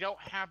know. We don't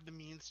have the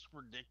means to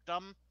predict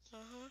them,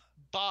 Uh-huh.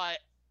 but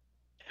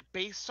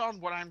based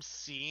on what I'm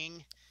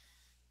seeing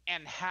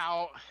and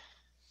how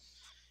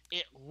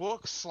it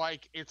looks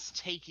like it's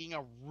taking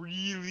a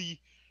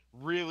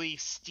really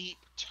steep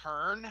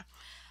turn.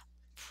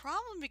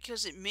 Problem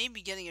because it may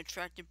be getting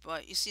attracted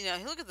by. You see now,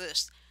 look at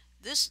this.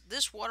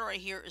 This water right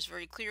here is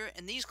very clear,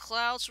 and these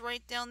clouds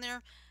right down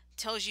there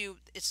tells you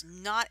it's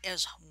not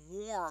as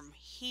warm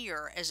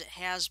here as it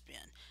has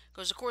been.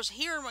 Because of course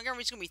here in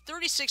Montgomery it's gonna be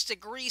 36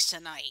 degrees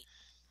tonight.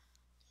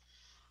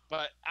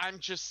 But I'm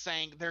just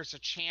saying there's a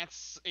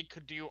chance it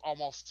could do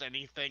almost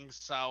anything.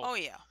 So Oh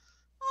yeah,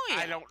 oh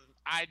I yeah. don't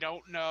I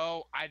don't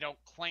know. I don't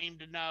claim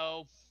to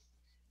know.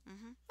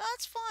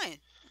 That's fine.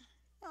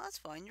 No, that's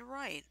fine. You're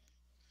right.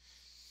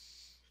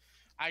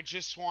 I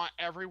just want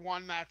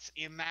everyone that's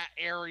in that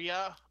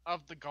area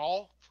of the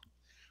Gulf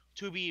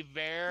to be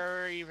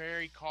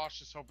very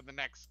cautious over the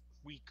next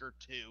week or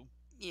two.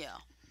 Yeah.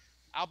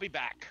 I'll be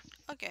back.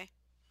 Okay.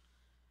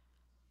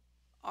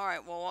 All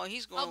right. Well, while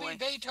he's I'll going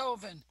be away,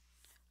 Beethoven.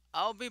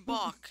 I'll be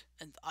Bach,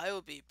 and I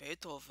will be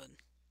Beethoven.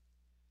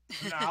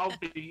 And I'll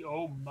be,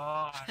 oh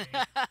my.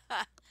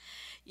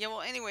 Yeah,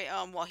 well, anyway,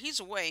 while he's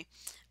away,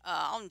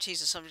 I'll change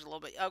the subject a little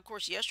bit. Of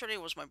course, yesterday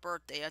was my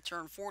birthday. I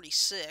turned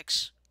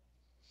 46.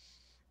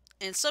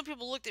 And some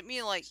people looked at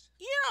me like,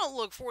 you don't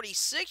look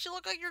 46, you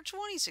look like you're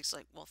 26.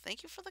 Like, well,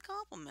 thank you for the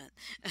compliment.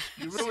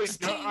 You really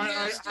 16 don't.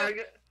 years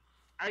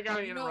I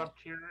gotta You know- interrupt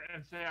here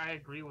and say I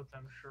agree with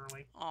them,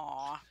 Shirley.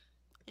 Aw,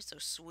 you're so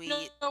sweet.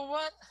 You know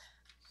what?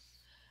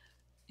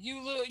 You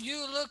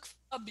look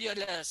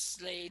fabulous,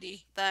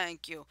 lady.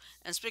 Thank you.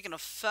 And speaking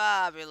of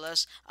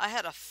fabulous, I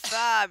had a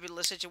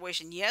fabulous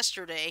situation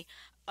yesterday.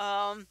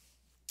 Um,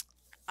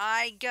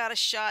 I got a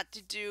shot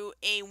to do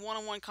a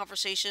one-on-one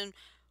conversation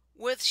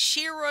with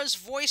Shira's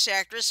voice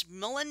actress,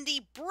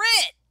 Melindy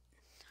Britt.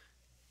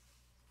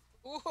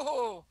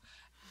 Ooh.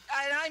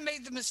 And I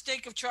made the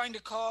mistake of trying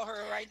to call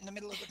her right in the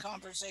middle of the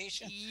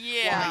conversation.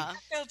 Yeah. I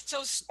felt so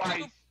Why?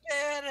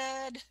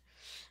 stupid.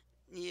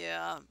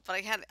 Yeah,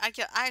 but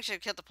I actually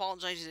kept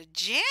apologizing to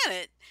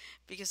Janet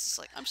because it's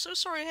like I'm so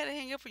sorry I had to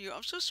hang up on you.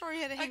 I'm so sorry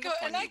I had to hang up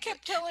on you. I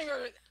kept telling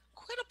her,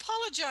 quit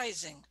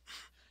apologizing.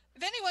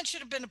 If anyone should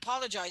have been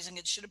apologizing,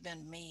 it should have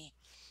been me.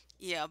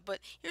 Yeah, but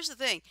here's the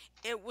thing: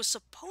 it was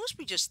supposed to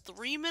be just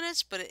 3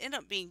 minutes, but it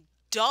ended up being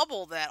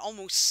double that,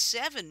 almost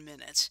 7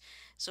 minutes.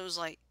 So it was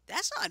like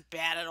that's not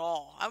bad at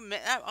all. I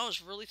was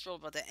really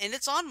thrilled about that, and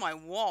it's on my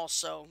wall,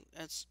 so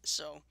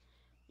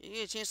you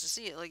get a chance to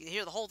see it, like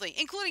hear the whole thing,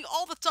 including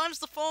all the times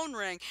the phone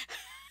rang.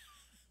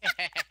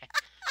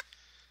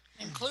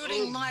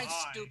 Including Oh my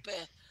my.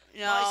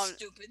 No,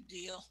 stupid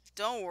deal.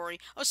 don't worry.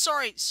 Oh,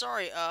 sorry,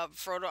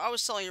 Frodo. I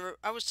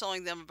was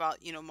telling them about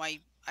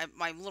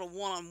my little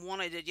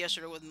one-on-one I did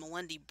yesterday with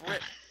Melindy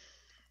Britt.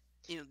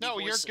 The No,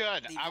 you're voice,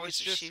 good. the I voice was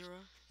of just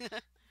She-Ra.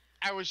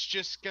 I was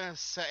just gonna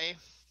say,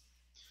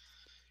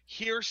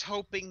 here's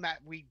hoping that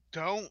we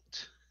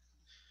don't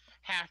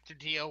have to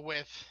deal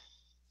with.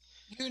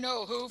 You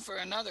know who for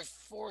another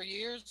 4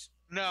 years?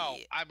 No,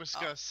 Yeah. I was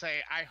Oh. gonna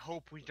say I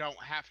hope we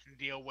don't have to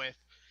deal with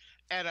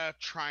Edda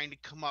trying to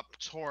come up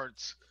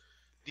towards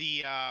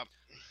the.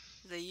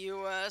 The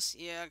U.S.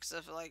 Yeah, because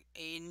I feel like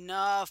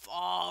enough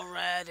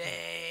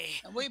already.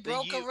 And we The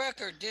broke a U-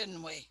 record,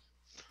 didn't we?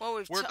 Well,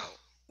 We're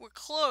we're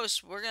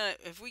close. We're gonna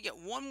if we get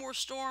one more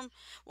storm.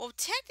 Well,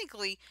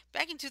 technically,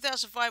 back in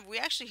 2005, we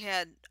actually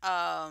had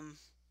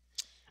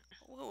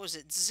what was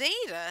it?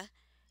 Zeta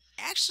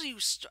actually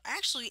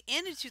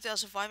ended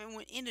 2005 and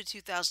went into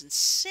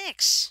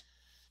 2006.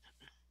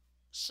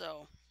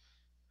 So,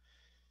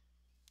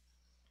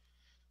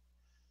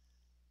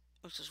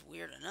 which is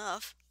weird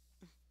enough.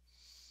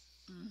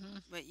 Mm-hmm.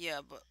 But yeah,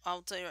 but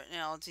I'll tell you right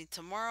now. See,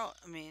 tomorrow.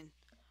 I mean,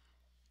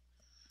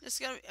 it's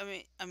gonna.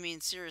 I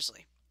mean,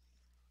 seriously.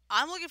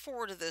 I'm looking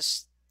forward to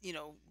this.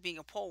 Being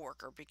a poll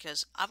worker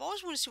because I've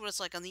always wanted to see what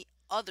it's like on the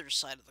other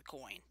side of the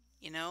coin.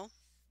 You know.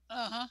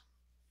 Uh-huh.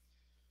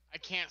 I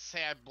can't say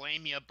I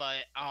blame you, but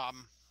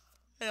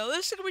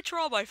This is gonna be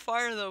trial by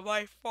fire though,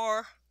 by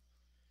far.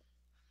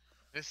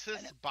 this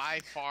is by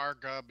far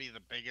gonna be the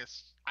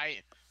biggest.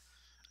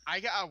 I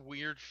got a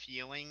weird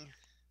feeling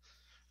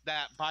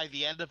that by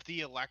the end of the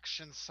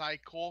election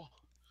cycle,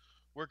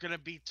 we're gonna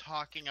be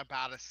talking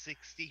about a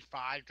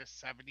 65 to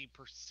 70%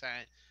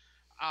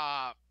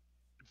 uh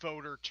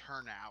voter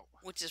turnout.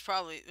 This is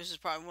probably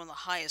one of the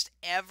highest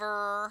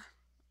ever.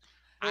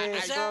 Hey,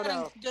 Does I that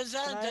Frodo, does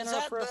can that I does interrupt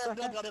that for a blah, blah,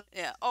 second? blah, blah.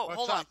 Yeah. Oh, what's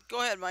hold on. up,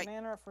 Go ahead, Can Mike. I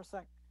interrupt for a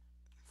sec?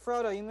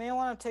 Frodo, you may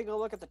want to take a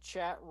look at the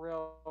chat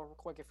real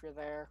quick if you're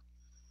there.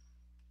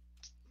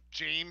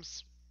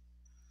 James?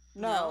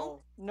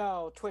 No.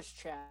 No, Twitch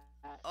chat.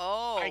 I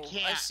Oh, I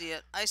can't. see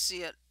it. I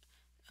see it.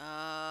 Do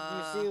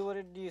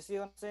you see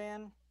what I'm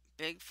saying?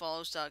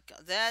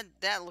 Bigfollows.com.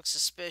 That looks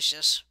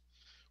suspicious.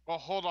 Well,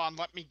 hold on.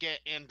 Let me get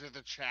into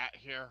the chat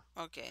here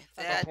Okay,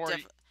 Okay, before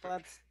you.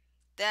 let's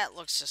that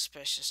looks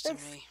suspicious to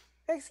ex- me.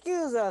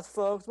 excuse us,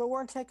 folks, but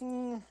we're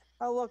taking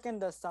a look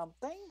into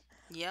something.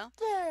 Yeah.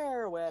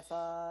 Bear with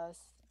us.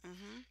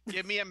 Mhm.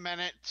 Give me a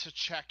minute to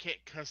check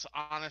it, because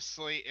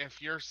honestly,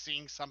 if you're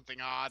seeing something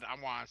odd, I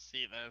want to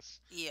see this.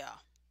 Yeah.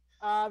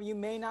 You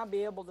may not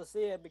be able to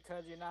see it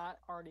because you're not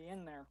already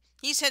in there.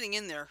 He's heading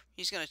in there.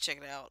 He's gonna check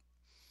it out.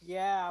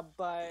 Yeah,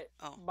 but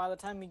Oh. by the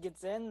time he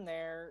gets in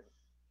there,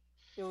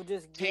 it will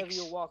just give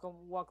you a Takes.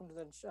 welcome to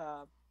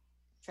the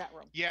chat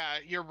room. Yeah,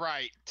 you're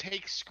right.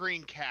 Take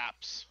screen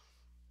caps.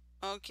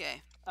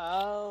 Okay.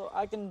 Oh,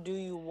 I can do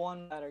you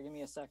one better. Give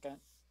me a second.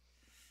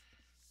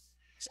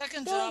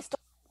 Seconds Don't up. stop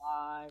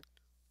live.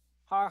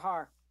 Har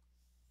har.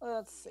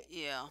 Let's see.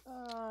 Yeah.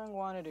 I'm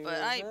going to do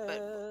But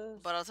this.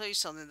 but I'll tell you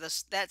something.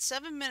 That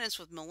 7 minutes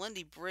with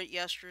Melindy Britt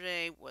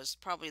yesterday was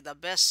probably the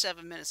best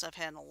 7 minutes I've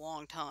had in a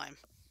long time.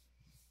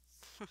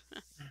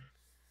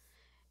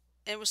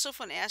 And it was so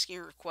fun asking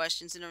her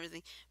questions and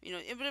everything.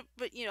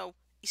 But you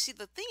see,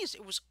 the thing is,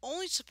 it was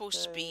only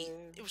supposed to be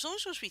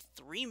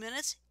 3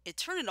 minutes. It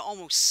turned into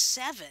almost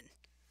 7.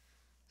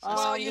 So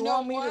Well, you you know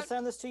want me to what?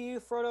 send this to you,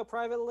 Frodo,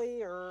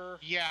 privately or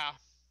Yeah,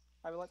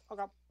 privately?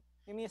 Okay.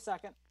 Give me a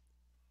second.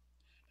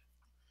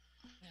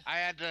 I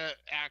had to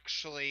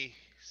actually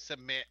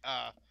submit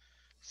a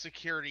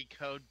security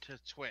code to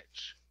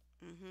Twitch.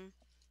 mhm.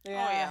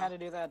 Yeah, Oh I yeah. had to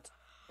do that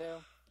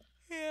too.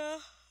 Yeah.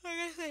 I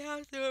guess they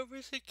have to do it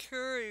for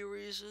security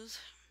reasons,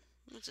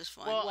 which is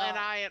fine. Well, and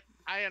Well-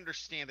 I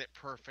understand it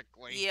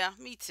perfectly. Yeah,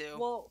 me too.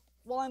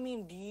 Well, I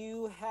mean, do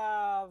you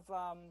have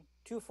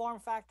two form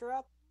factor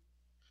up?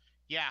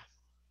 Yeah.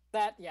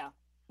 Yeah.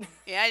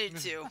 Yeah, I did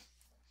too.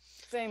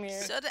 Same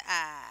here. So did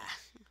I.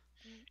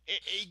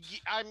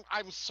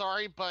 I'm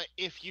sorry, but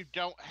if you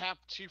don't have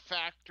to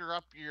factor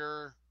up,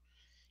 you're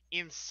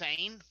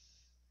insane.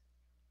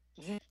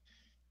 Did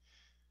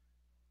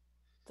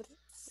it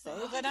say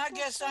Well, then I two-form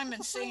guess I'm factor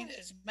insane before?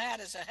 as mad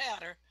as a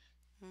hatter.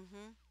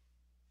 Mhm.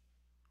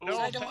 No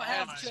I don't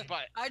have offense, to.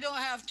 but I don't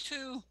have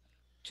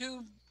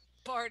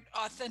two-part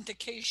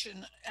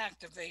authentication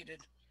activated.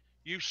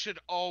 you should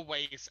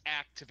always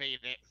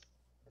activate it.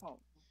 Oh,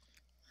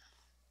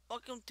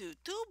 Welcome to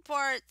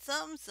two-part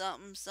something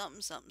something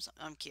something something.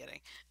 Something. I'm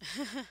kidding.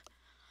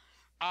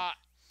 Uh,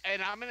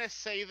 and I'm gonna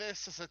say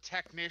this as a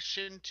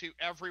technician to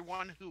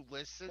everyone who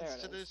listens There it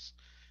to is. this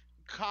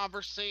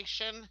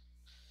conversation.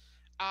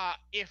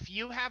 If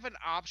you have an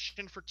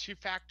option for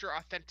two-factor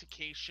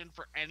authentication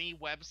for any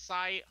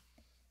website,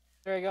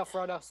 there you go,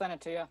 Frodo. Send it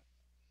to you.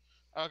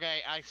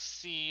 okay, I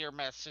see your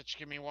message.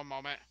 Give me one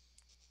moment.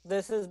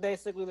 This is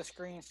basically the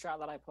screenshot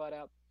that I put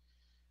up.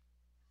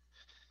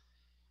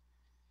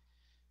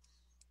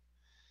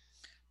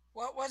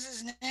 What was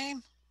his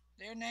name?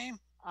 Their name?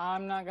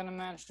 I'm not gonna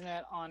mention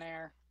it on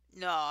air.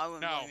 No, I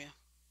wouldn't No. blame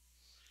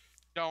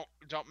you.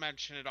 Don't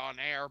mention it on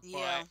air,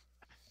 Yeah. but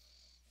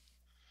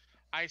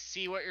I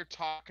see what you're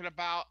talking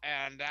about,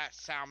 and that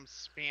sounds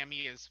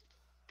spammy as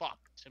fuck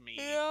to me.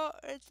 Yeah,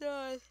 it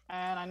does.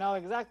 And I know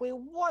exactly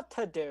what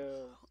to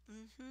do.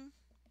 Mhm.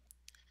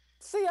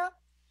 See ya.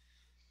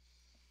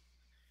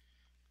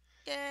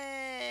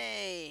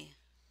 Yay.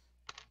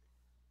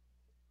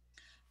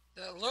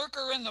 The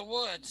lurker in the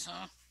woods,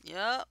 huh?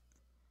 Yep.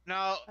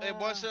 No, it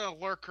wasn't a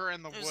lurker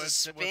in the It was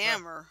woods. a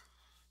spammer.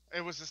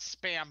 It was a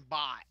spam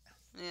bot.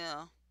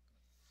 Yeah.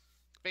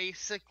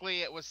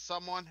 Basically, it was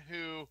someone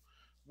who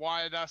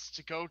wanted us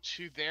to go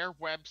to their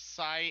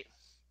website.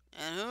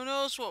 And who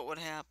knows what would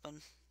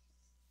happen.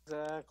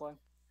 Exactly.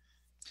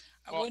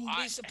 I Well, wouldn't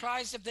be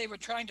surprised if they were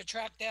trying to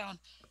track down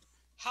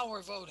how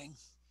we're voting.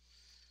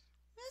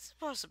 That's a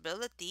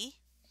possibility.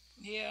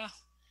 Yeah.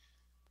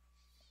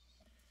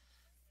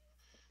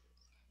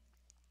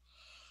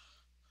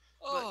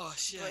 Oh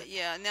shit. But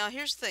yeah, now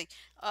here's the thing.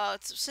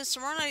 Since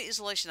tomorrow night is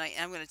election night,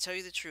 and I'm going to tell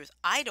you the truth,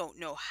 I don't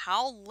know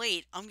how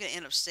late I'm going to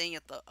end up staying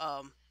at the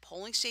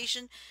polling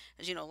station.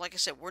 As you know, like I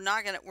said, we're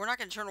not gonna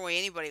turn away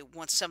anybody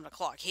once 7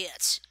 o'clock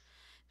hits.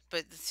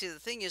 But see, the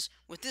thing is,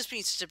 with this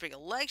being such a big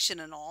election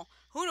and all,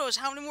 who knows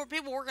how many more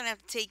people we're going to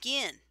have to take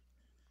in.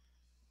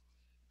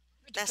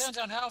 It depends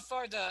on how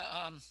far the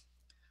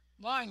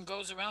line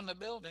goes around the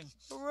building.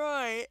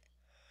 Right.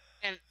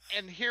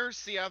 And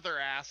here's the other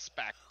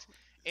aspect.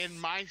 In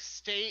my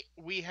state,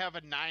 we have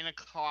a 9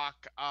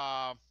 o'clock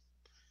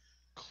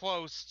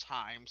close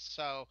time,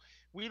 so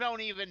we don't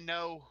even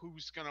know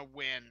who's gonna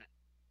win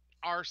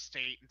our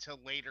state until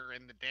later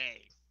in the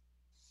day.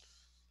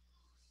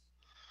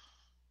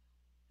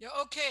 Yeah,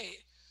 okay.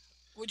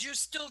 Would you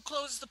still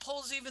close the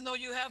polls even though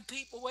you have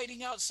people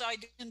waiting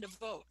outside to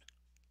vote?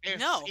 It's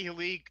No.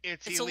 illegal.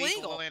 It's It's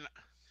illegal illegal. in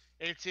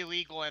It's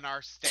illegal in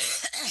our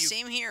state. You,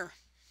 Same here.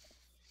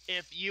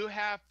 if you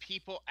have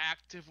people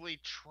actively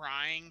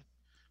trying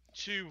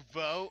to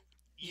vote,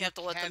 You you have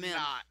to let them in.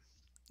 cannot.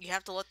 You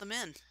have to let them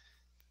in,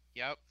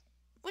 Yep.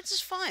 which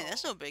is fine.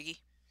 That's no Oh, biggie.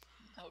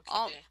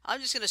 okay.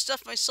 I'm just gonna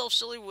stuff myself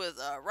silly with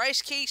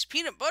rice cakes,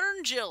 peanut butter,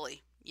 and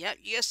jelly. Yep,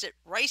 you guessed it.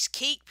 Rice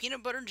cake,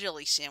 peanut butter, and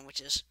jelly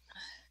sandwiches.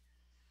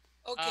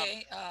 Um.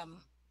 Okay.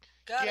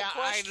 Got a Yeah,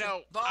 I question,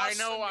 know. I boss.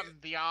 know. From your I'm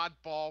the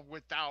oddball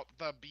without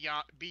the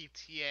Beyond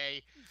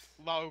BTA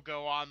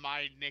logo on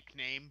my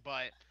nickname,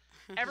 but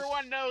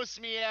everyone knows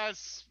me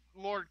as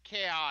Lord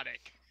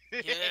Chaotic.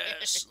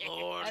 Yes,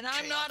 Lord and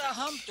I'm not a Chaotic.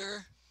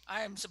 hunter.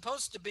 I am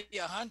supposed to be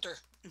a hunter.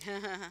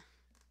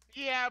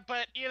 Yeah,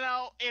 but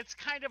it's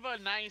kind of a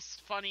nice,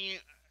 funny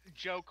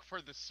joke for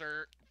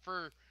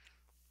for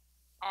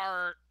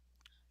our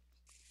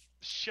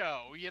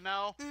show.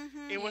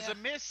 hmm It was Yeah. a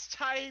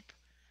mistype,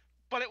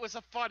 but it was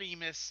a funny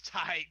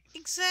mistype.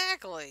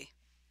 Exactly.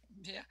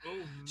 Yeah.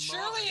 Oh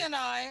Shirley my. and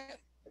I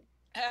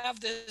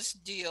have this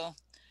deal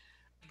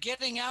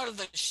getting out of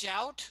the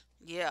shout.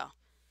 Yeah.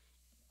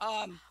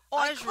 Oh,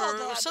 I I just call remember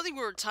it was that. something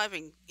we were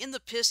typing in the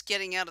piss,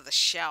 getting out of the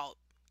shout.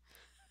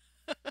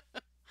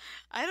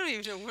 I don't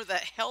even know where the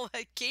hell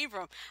that came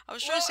from. I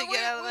was trying to Well, say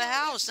get out of the it's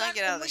house, not back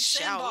get out when of the we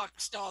shout.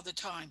 sandboxed all the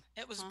time.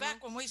 It was Uh-huh.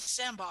 back when we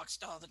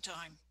sandboxed all the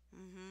time.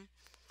 hmm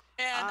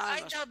And I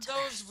I must be dubbed tired.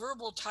 those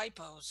verbal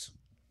typos.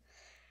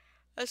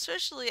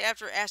 Especially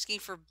after asking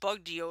for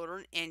bug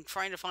deodorant and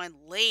trying to find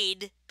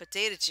laid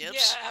potato Yeah,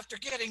 chips. after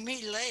getting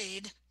me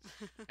laid.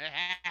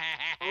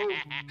 Oh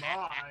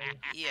my.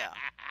 Yeah.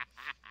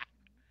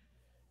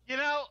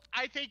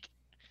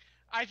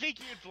 I think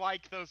you'd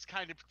like those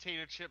kind of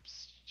potato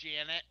chips,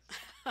 Janet.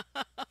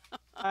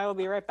 I will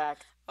be right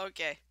back.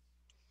 Okay.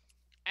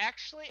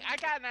 Actually, I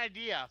got an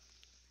idea.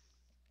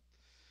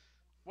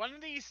 One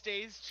of these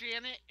days,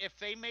 Janet, if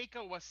they make a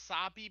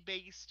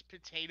wasabi-based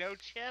potato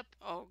chip,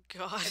 Oh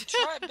God.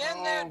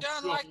 Been there, Oh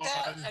done like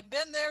that. god. I've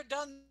been there,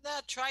 done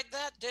that, tried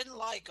that, didn't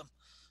like them.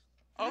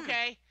 Hmm.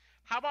 okay,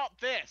 how about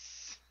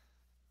this?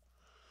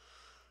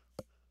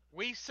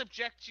 We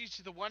subject you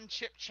to the one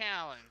chip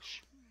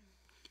challenge.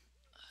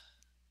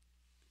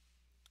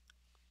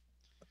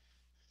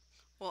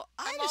 Well,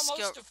 I I'm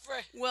discovered. almost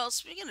afraid. Well,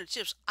 speaking of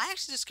chips, I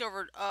actually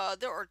discovered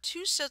there are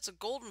two sets of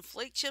golden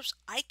flake chips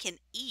I can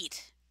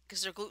eat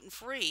because they're gluten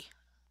free.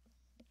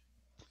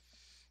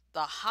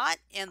 The hot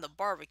and the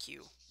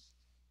barbecue.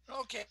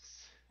 Okay,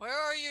 where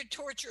are you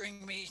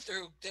torturing me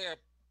through there,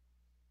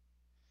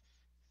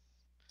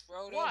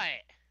 Roto?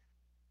 What?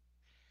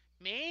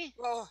 Me?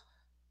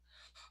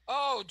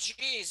 Oh,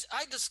 geez,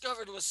 I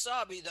discovered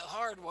wasabi the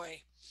hard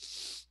way.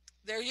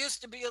 There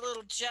used to be a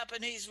little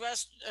Japanese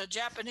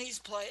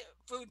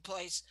food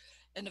place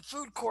in the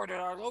food court at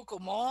our local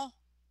mall,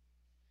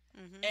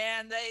 hmm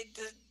and they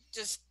did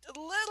just a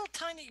little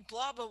tiny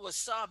blob of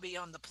wasabi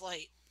on the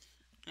plate.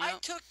 I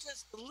Yep. took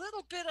just a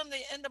little bit on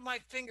the end of my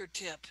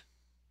fingertip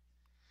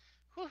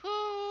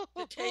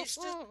to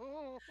taste it.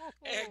 Woohoo!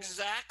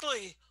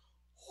 Exactly.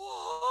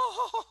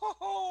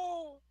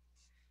 Whoa!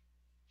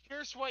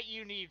 Here's what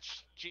you need,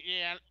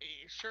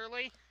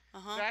 Shirley. Uh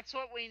huh. That's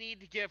what we need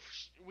to give.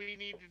 We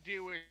need to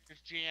do with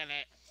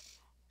Janet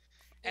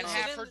and Is Oh.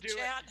 it have in her the do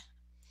it chat?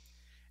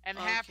 and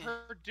have Okay.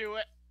 her do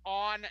it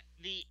on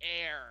the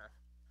air.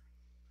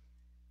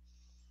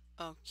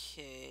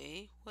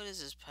 Okay. What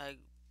is this?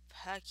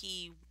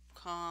 Packy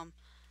Com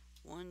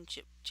One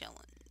Chip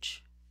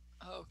Challenge.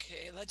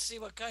 Okay, let's see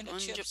what kind of One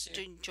chip. chips here.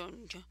 Ding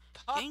dong ding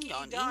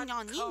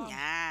Pocky.com.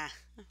 nah.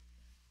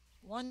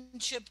 One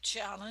chip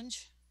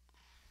challenge.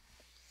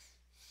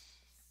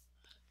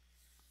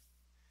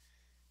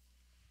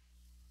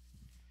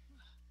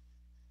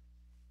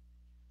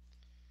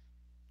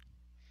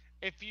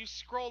 If you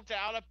scroll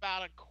down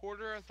about a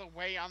quarter of the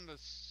way on the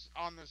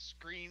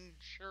screen,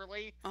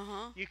 Shirley, Uh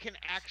huh. you can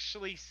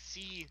actually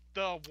see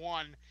the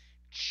one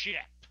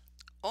chip.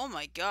 Oh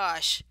my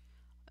gosh.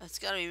 That's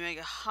gotta be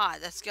mega hot.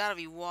 That's gotta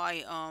be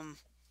why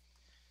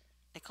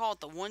they call it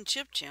the one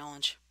chip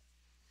challenge.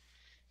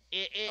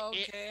 It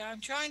Okay,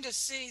 I'm trying to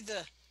see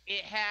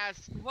it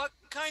has what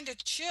kind of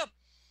chip.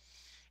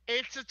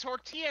 it's a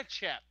tortilla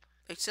chip.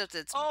 Except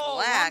it's Oh,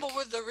 black. Rumble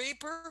with the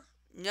Reaper.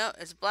 No,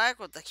 it's black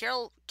with the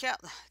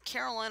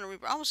Carolina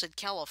Reaper. I almost said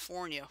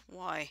California.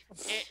 Why?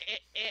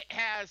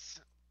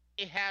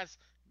 It has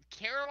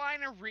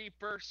Carolina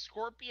Reaper,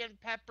 Scorpion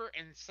Pepper,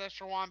 and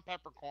Szechuan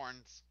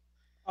peppercorns.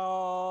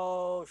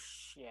 Oh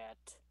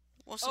shit.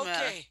 What's the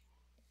matter? Okay,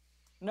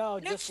 No,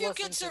 if just you listen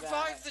can to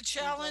survive that. the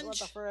It's like, what challenge,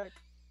 the frick?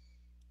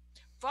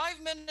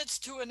 5 minutes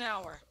to an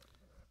hour.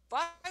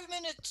 5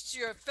 minutes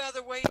you're a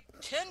featherweight,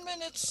 10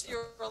 minutes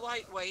you're a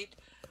lightweight,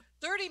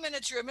 30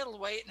 minutes you're a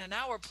middleweight, and an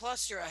hour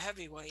plus you're a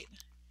heavyweight.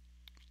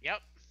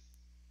 Yep.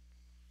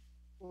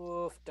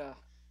 Oofda.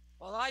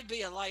 Well, I'd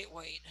be a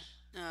lightweight.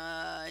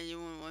 You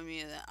wouldn't want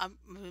me to that.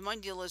 My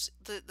deal is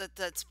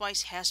that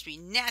spice has to be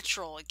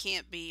natural. It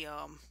can't be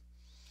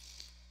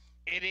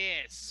It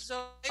is.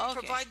 So they Okay.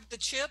 provide the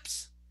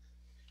chips.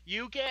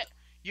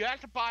 You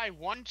have to buy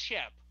one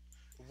chip.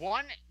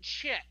 One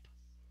chip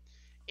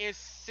is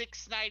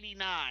 $6.99.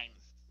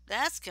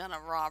 That's kind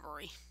of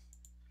robbery.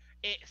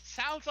 It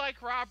sounds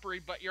like robbery,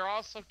 but you're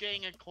also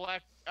getting a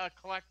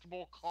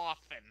collectible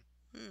coffin.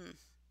 Hmm.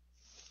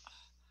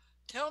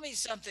 Tell me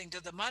something.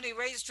 Did the money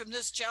raised from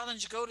this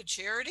challenge go to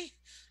charity?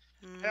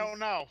 I Hmm. don't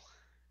know,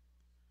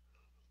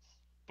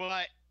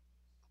 but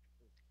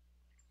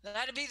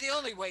That'd be the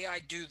only way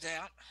I'd do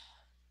that.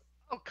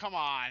 oh come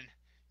on,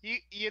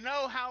 you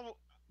know how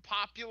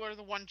popular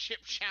the one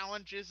chip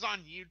challenge is on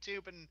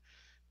YouTube and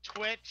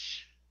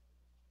Twitch.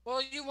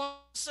 Well, you want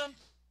some?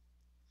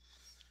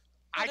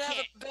 I I'd have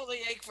can't a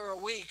bellyache for a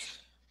week.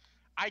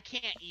 I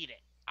can't eat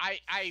it.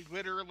 I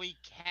literally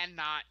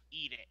cannot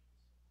eat it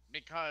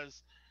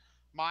because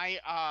my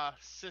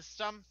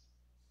system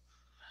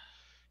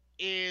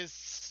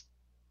is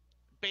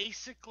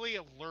basically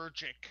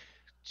allergic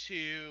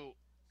to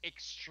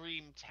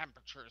extreme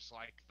temperatures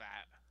like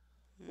that.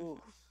 Ooh.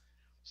 Hmm.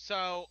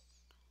 So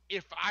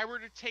if I were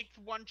to take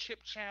the one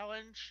chip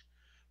challenge,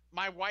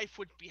 my wife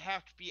would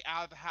have to be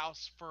out of the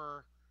house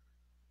for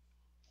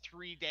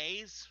 3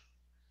 days.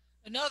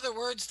 In other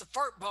words, the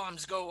fart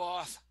bombs go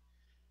off.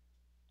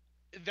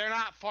 They're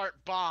not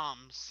fart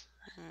bombs.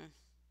 Hmm.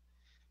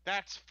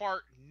 That's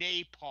fart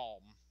napalm.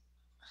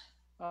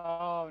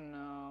 Oh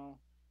no.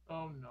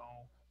 Oh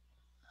no.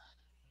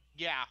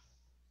 Yeah.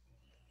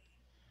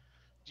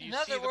 Do In you see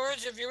other the?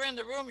 words, if you're in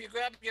the room, you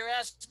grab your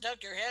ass,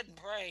 duck your head, and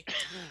pray.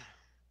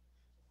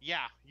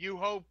 Yeah. You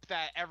hope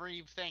that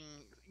everything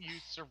you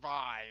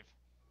survive.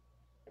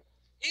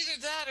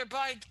 Either that or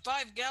buy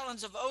 5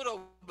 gallons of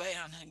Odoban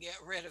and get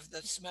rid of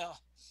the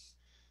smell.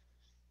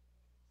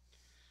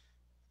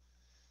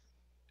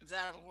 If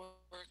that'll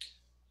work.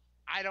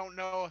 I don't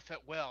know if it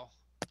will.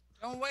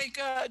 Don't wake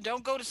up.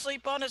 Don't go to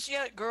sleep on us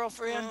yet,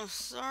 girlfriend. Oh,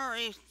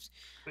 sorry.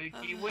 Wakey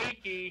Uh,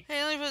 wakey.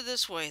 Hey, let me put it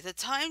this way. The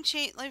time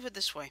change. Let me put it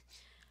this way.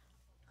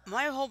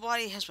 My whole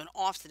body has been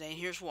off today, and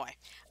here's why.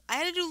 I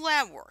had to do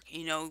lab work.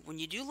 You know, when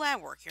you do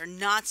lab work, you're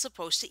not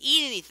supposed to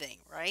eat anything,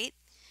 right?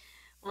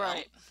 Well,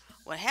 Right.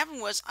 what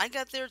happened was I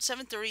got there at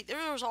 7:30.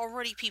 There was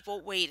already people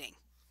waiting.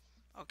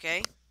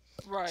 Okay,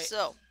 Right.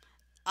 so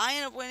I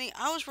ended up waiting.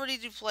 I was ready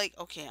to like,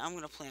 okay, I'm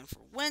gonna plan for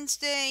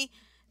Wednesday.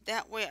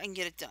 That way I can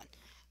get it done.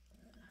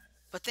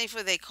 But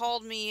thankfully they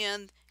called me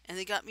in and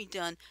they got me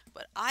done.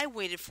 But I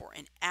waited for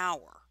an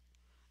hour.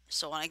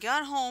 So when I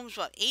got home, it was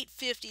about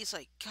 8:50. It's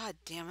like, God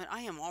damn it,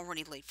 I am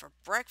already late for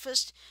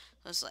breakfast.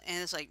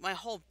 And it's like my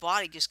whole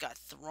body just got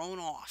thrown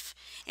off.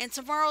 And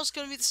tomorrow's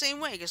going to be the same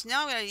way because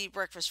now I'm going to eat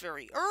breakfast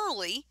very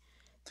early.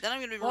 Then I'm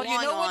going to be Well, you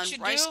relying know what on you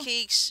rice do?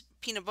 cakes,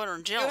 peanut butter, and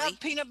You jelly. have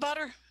peanut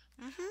butter.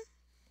 Mhm.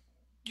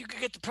 You could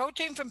get the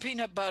protein from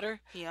peanut butter,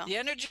 Yeah. the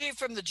energy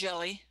from the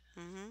jelly.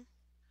 Mhm.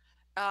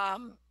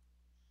 Um,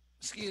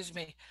 excuse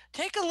me.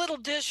 Take a little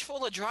dish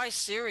full of dry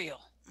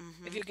cereal,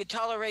 if Mhm. you could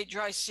tolerate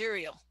dry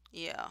cereal,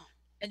 Yeah.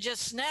 and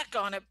just snack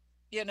on it.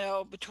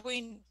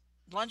 Between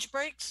lunch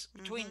breaks,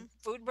 between Mhm.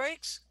 food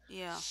breaks,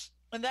 Yeah.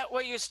 and that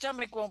way your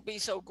stomach won't be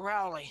so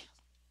growly.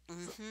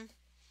 Mhm. But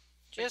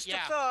Just a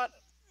yeah. thought.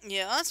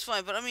 Yeah, that's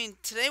fine. But I mean,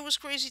 today was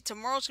crazy.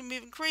 Tomorrow's gonna be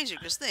even crazier.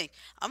 Cause think,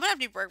 I'm gonna have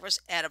to eat breakfast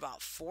at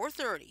about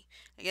 4:30.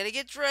 I gotta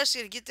get dressed.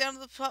 Gotta get down to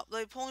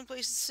the polling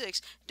place at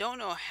 6. Don't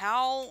know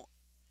how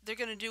they're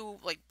gonna do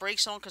like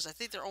breaks on. Cause I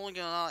think they're only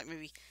gonna allow like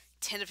maybe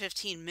 10 to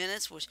 15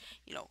 minutes. Which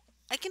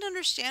I can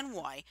understand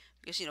why.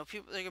 Because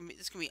people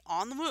it's gonna be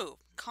on the move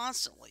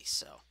constantly.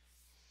 So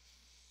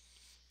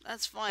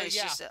that's So fine. It's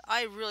yeah. just that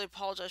I really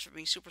apologize for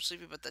being super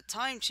sleepy. But the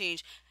time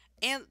change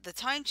and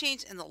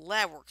the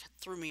lab work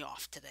threw me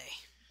off today.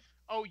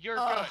 Oh, you're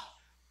Uh, good.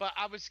 But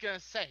I was gonna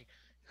say,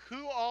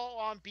 who all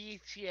on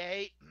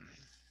BTA,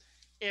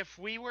 if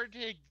we were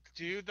to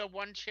do the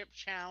one chip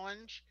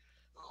challenge,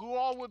 who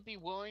all would be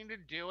willing to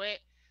do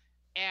it?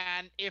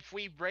 And if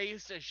we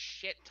raised a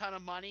shit ton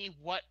of money,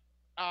 what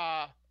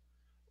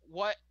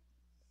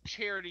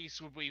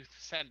charities would we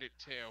send it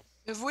to?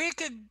 if we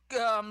could,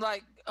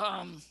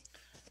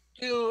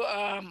 do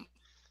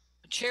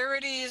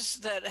charities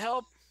that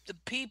help the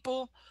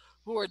people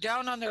who are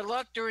down on their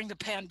luck during the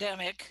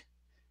pandemic,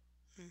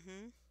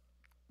 Mhm.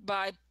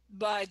 by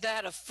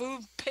that a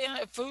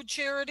food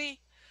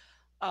charity.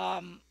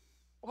 Um,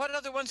 what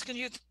other ones can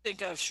you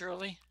think of,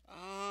 Shirley?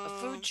 A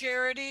food Um.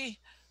 charity.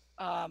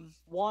 Um,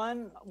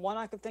 One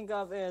I could think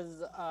of is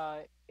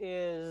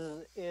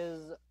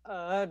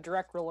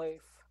direct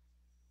relief.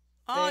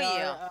 Oh They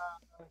yeah. are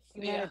yeah.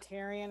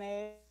 humanitarian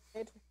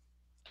aid,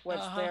 which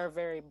Uh they're huh.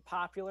 very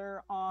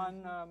popular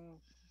on Mhm.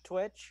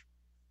 Twitch.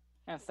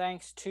 And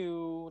thanks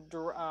to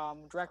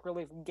Direct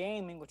Relief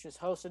Gaming, which is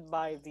hosted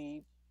by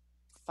the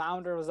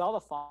founder of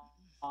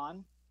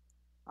Zeldathon,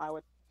 I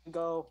would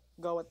go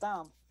with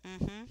them.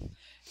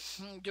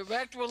 Mhm.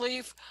 Direct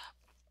relief.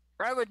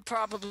 I would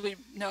probably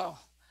no.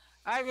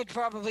 I would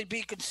probably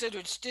be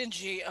considered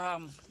stingy.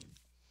 Um,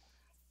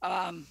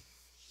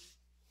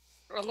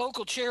 a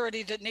local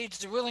charity that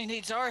really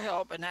needs our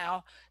help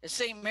now is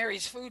St.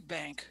 Mary's Food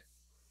Bank.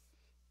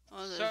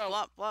 Oh, there's So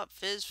blop blop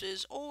fizz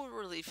fizz. Oh,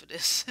 relief it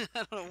is.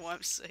 I don't know why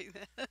I'm saying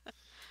that.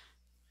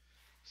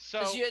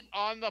 Because so you,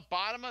 on the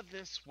bottom of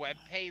this web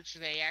page,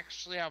 they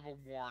actually have a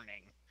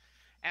warning.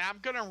 And I'm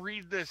going to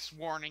read this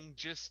warning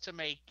just to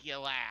make you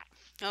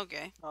laugh.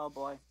 Okay. Oh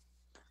boy.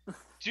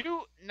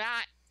 Do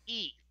not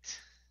eat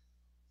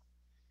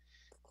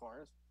Of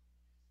course.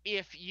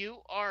 if you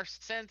are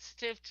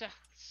sensitive to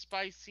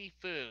spicy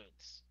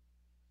foods.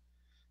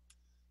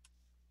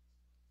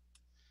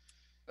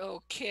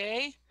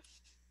 Okay.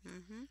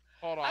 Mm-hmm.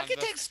 Hold I on. can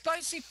take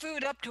spicy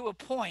food up to a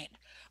point,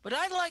 but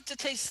I like to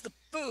taste the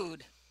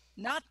food,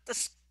 not the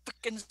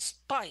freaking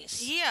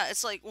spice. Yeah,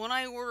 it's like when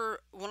I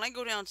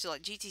go down to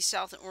like GT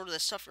South and order the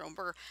stuffed your own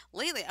burger.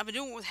 Lately, I've been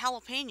doing it with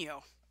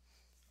jalapeno,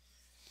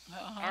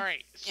 Uh-huh. All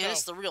right. and So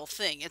it's the real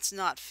thing. It's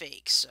not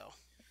fake. So.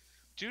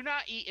 do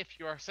not eat if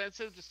you are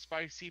sensitive to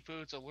spicy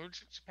foods,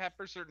 allergic to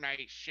peppers or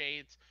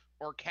nightshades,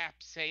 or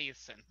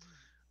capsaicin,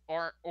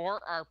 or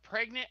are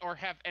pregnant or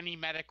have any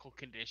medical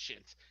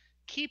conditions.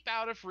 Keep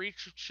out of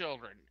reach of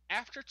children.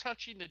 After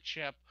touching the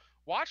chip,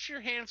 wash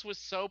your hands with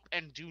soap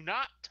and do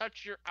not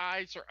touch your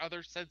eyes or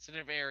other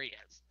sensitive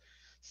areas.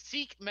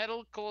 Seek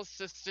medical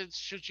assistance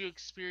should you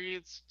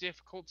experience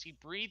difficulty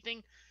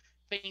breathing,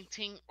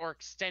 fainting, or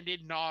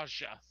extended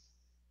nausea.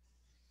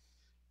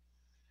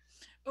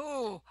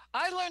 Ooh,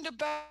 I learned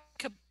about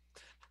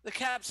the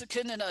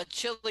capsicum and a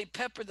chili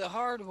pepper the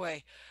hard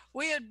way.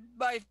 We had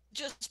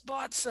just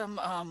bought some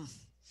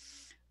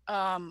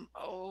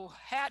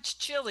hatch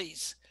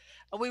chilies.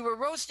 We were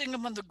roasting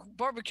them on the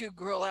barbecue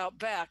grill out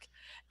back,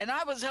 and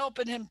I was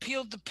helping him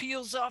peel the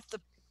peels off the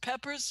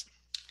peppers,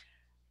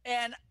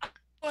 and I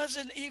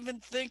wasn't even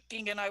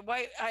thinking. And I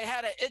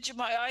had an itch in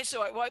my eye,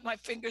 so I wiped my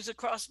fingers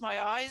across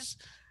my eyes,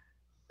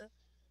 and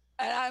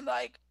I'm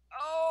like,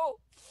 oh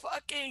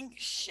fucking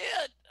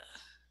shit,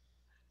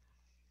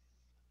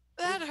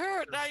 that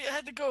hurt. And I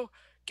had to go,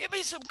 give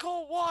me some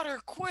cold water,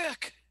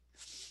 quick.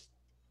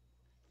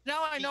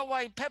 Now I know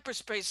why pepper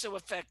spray is so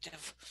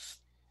effective.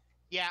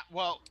 Yeah,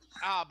 well,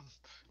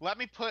 let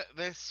me put it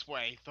this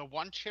way: the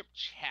one chip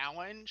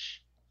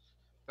challenge,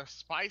 the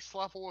spice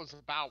level is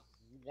about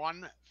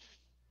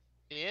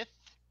 1/5,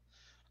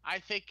 I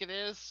think it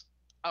is,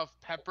 of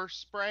pepper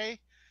spray,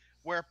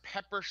 where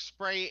pepper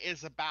spray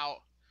is about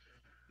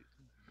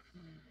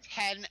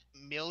 10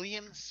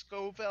 million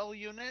Scoville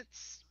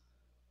units.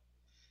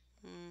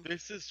 Mm.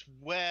 This is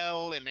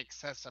well in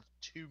excess of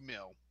 2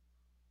 mil.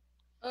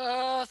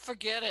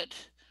 Forget it.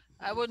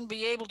 I wouldn't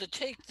be able to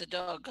take the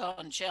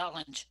doggone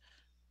challenge.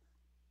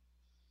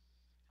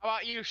 How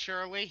about you,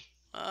 Shirley?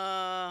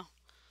 Uh,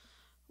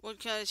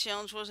 what kind of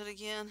challenge was it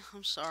again?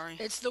 I'm sorry.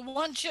 It's the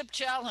one chip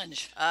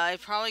challenge. I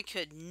probably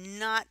could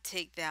not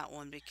take that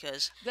one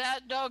because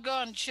That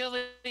doggone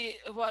chili,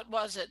 what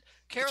was it?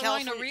 the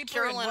Carolina Reaper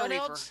Carolina and what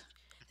Reaper. else?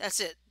 That's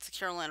it. The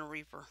Carolina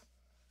Reaper.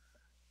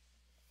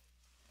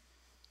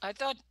 I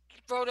thought,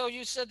 Frodo,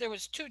 you said there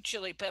was 2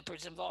 chili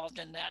peppers involved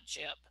in that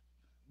chip.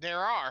 There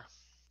are.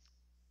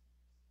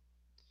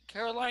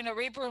 Carolina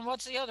Reaper and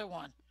what's the other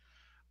one?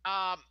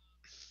 Um,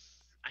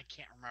 I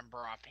can't remember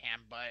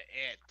offhand, but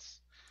it's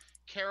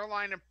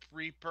Carolina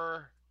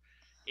Reaper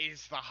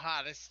is the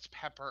hottest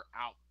pepper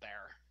out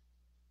there.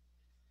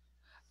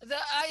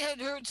 I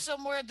had heard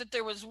somewhere that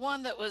there was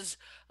one that was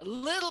a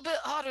little bit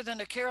hotter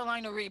than a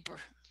Carolina Reaper.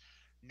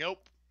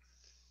 Nope.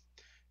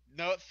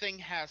 Nothing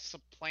has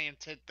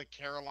supplanted the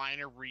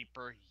Carolina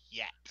Reaper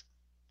yet.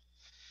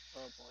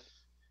 Oh boy.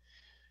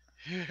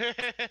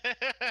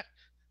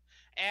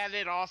 And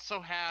it also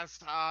has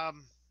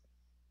some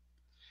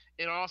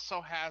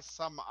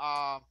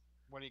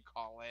what do you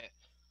call it?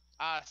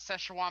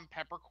 Szechuan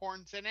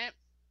peppercorns in it.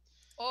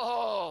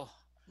 Oh,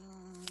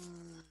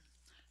 Mm.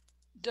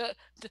 the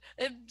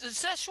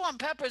Szechuan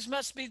peppers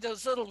must be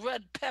those little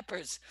red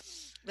peppers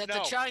that the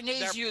No,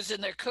 Chinese use in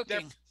their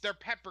cooking. they're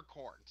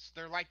peppercorns.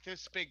 They're like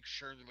this big,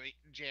 Shirley,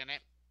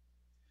 Janet.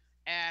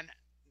 And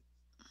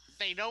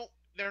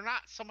they're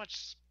not so much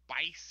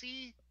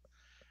spicy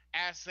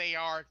as they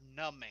are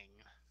numbing.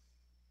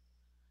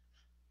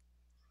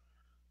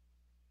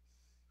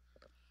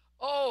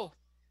 Oh,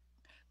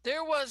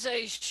 there was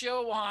a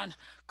show on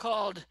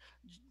called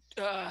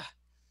uh,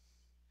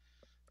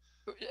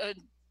 uh,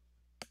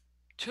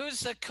 who's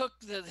the cook?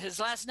 His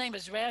last name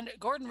is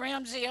Gordon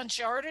Ramsay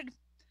Uncharted,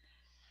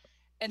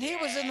 and he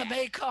was in the Yeah.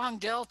 Mekong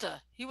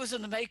Delta. He was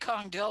in the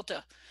Mekong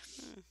Delta.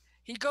 Mm.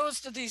 He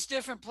goes to these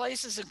different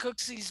places and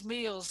cooks these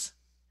meals.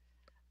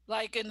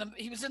 Like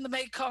he was in the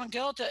Mekong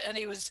Delta, and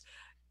he was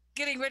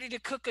getting ready to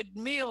cook a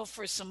meal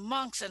for some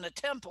monks in a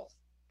temple.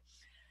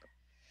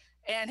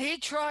 And he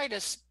tried a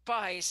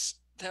spice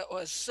that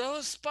was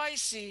so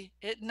spicy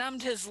it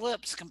numbed his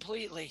lips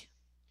completely.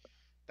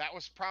 That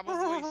was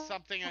probably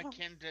something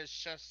akin to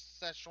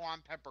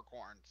Szechuan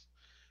peppercorns,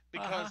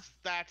 because Uh-huh.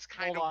 that's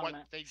kind Hold of on a what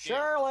minute. they do.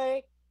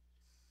 Shirley.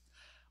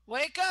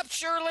 Wake up,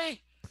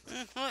 Shirley!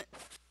 What?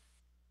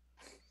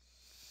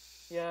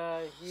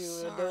 Yeah, you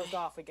Sorry. dozed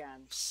off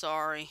again.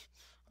 Sorry.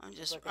 I'm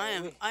just.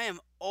 Okay, I am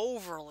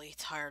overly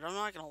tired. I'm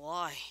not gonna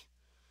lie.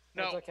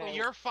 No, It's okay.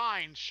 you're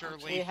fine,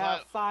 Shirley. We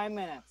have 5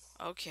 minutes.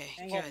 Okay.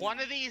 Hang Good. on. One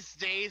of these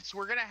days,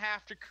 we're gonna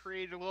have to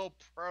create a little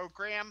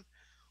program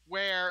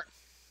where,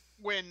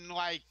 when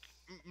like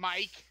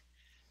Mike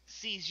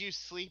sees you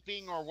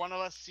sleeping or one of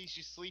us sees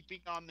you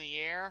sleeping on the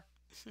air,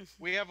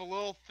 we have a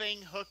little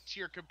thing hooked to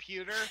your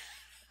computer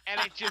and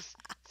it just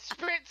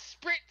spritz,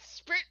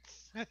 spritz,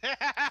 spritz.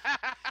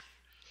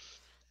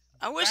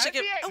 I wish I That'd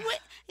could.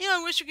 be it.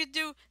 I wish we could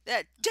do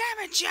that.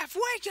 Damn it, Jeff,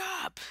 wake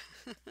up!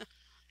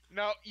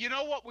 No, you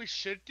know what we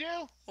should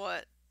do?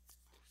 What?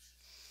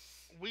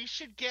 We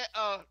should get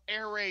a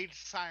air raid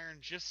siren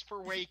just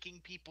for waking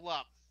people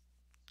up.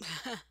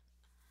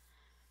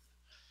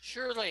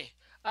 Surely.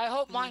 I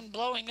hope mine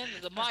blowing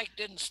into the mic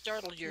didn't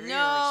startle your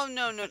No, ears.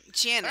 no, no,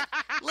 Janet.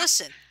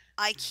 Listen,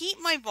 I keep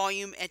my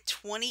volume at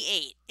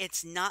 28.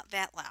 It's not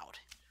that loud.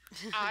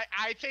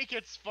 I think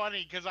it's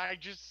funny because I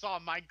just saw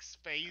Mike's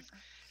face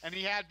and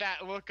he had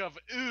that look of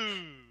ooh.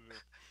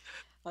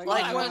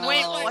 Like when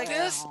Wayne, like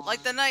this?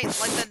 like the night,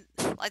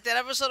 like that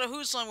episode of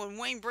Who's Line when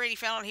Wayne Brady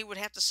found out he would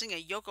have to sing a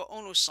Yoko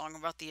Ono song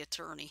about the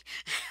attorney.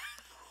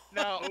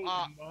 No, Oh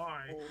my.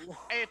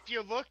 if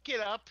you look it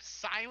up,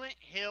 Silent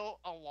Hill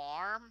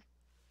Alarm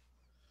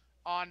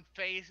on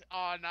YouTube,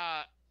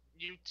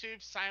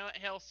 Silent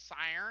Hill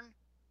Siren,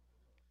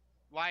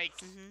 like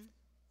Hmm.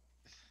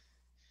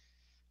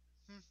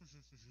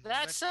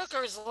 That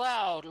sucker's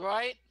loud,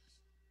 right?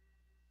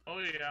 Oh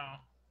yeah.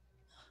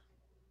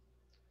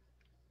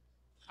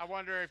 I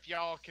wonder if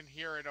y'all can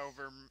hear it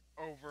over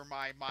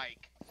my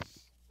mic.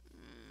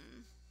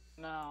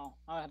 No,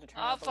 I'll have to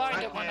turn. I'll up a find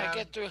little it when bit. I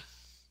get through.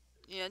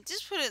 Yeah,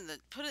 just put it in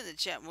the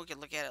chat and we can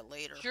look at it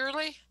later.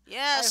 Surely?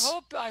 Yes.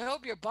 I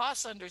hope your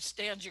boss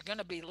understands you're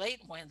gonna be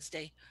late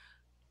Wednesday.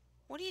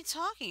 What are you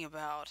talking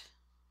about?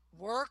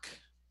 Work?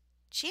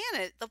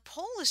 Janet, the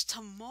poll is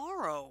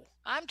tomorrow.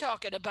 I'm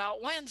talking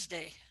about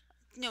Wednesday.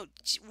 No,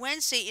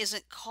 Wednesday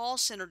isn't call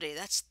center day.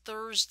 That's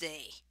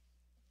Thursday.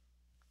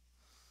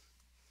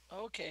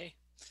 Okay.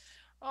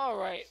 All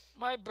right.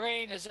 My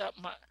brain is up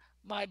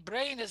my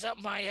brain is up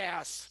my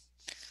ass.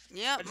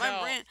 Yeah, But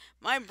my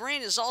no.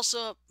 brain is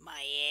also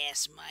my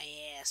ass, my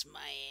ass, my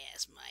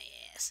ass, my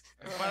ass.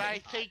 But I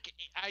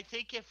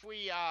think if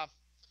we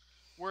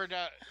were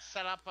to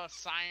set up a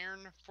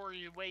siren for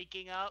you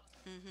waking up,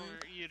 Mhm.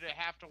 for you to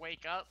have to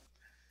wake up,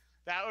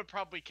 that would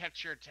probably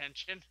catch your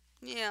attention.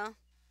 Yeah.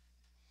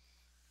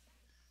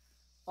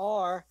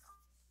 Or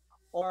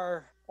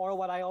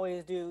what I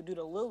always do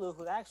to Lulu,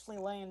 who's actually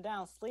laying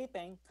down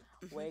sleeping.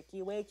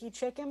 Wakey, wakey,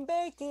 chicken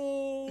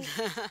bakey.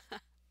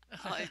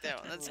 I like that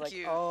one. That's Like,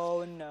 cute.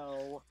 oh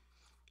no.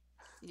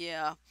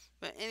 Yeah.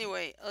 But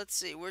anyway, let's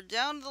see. We're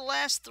down to the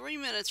last 3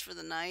 minutes for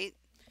the night,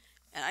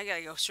 and I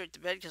gotta go straight to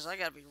bed because I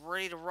gotta be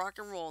ready to rock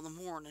and roll in the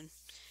morning.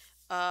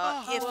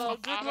 If well,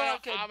 good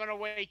luck. I'm gonna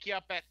wake you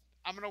up at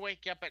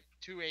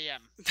 2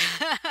 a.m.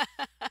 I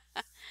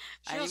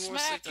She'll need more sleep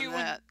smack than you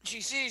when that.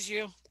 she sees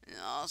you.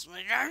 No, it's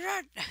my-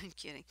 I'm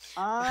kidding.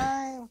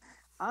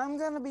 I'm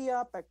gonna be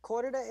up at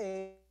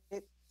 7:45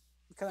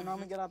 because I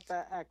normally get up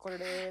at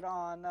 7:45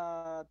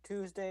 on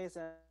Tuesdays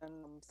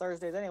and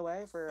Thursdays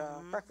anyway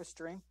for breakfast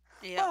stream.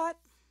 Yeah. But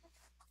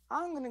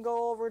I'm gonna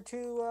go over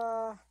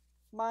to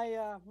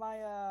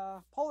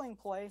my polling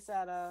place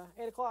at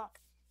 8:00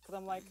 because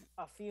I'm like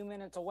a few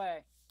minutes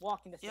away,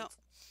 walking distance.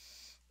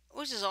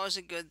 Which is always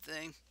a good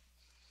thing.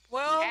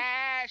 Well,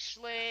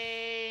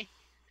 Ashley,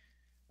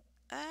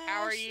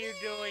 how are you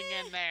doing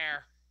in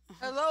there?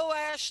 hello,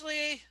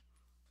 Ashley.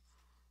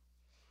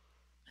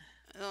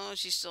 I don't know if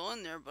she's still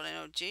in there, but I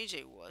know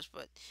JJ was.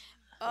 But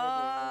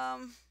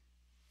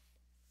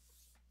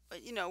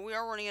you know, we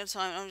are running out of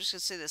time. I'm just gonna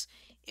say this: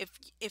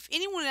 if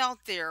anyone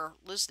out there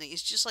listening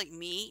is just like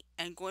me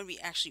and going to be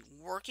actually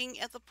working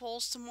at the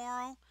polls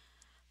tomorrow,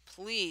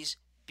 please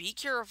be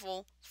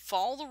careful,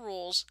 follow the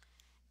rules,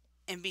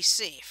 and be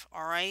safe.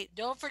 All right?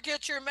 Don't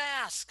forget your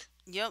mask.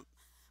 Yep.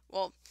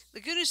 Well,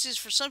 the good news is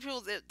for some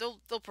people that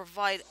they'll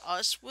provide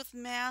us with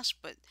masks,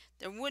 but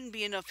there wouldn't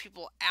be enough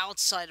people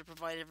outside to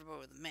provide everybody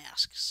with a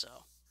mask.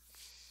 So,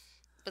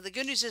 but the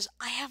good news is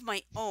I have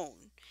my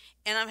own,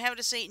 and I'm happy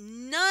to say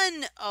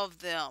none of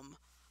them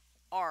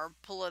are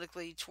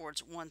politically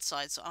towards one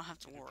side, so I don't have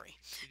to worry.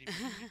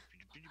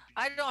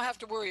 I don't have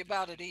to worry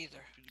about it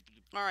either.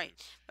 All right.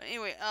 But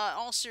anyway,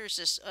 all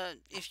seriousness,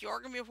 if you are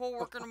gonna be a poll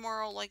worker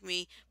tomorrow, like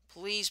me,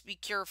 please be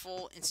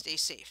careful and stay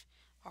safe.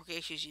 Okay,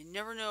 because you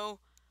never know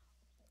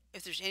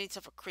if there's any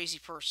type of crazy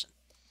person.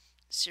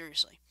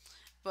 Seriously.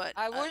 But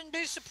I wouldn't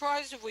be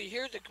surprised if we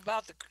hear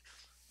about the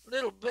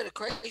little bit of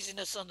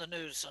craziness on the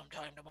news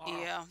sometime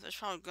tomorrow. yeah, there's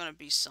probably gonna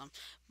be some.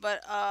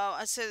 But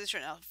I say this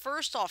right now.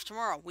 First off,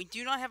 tomorrow we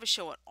do not have a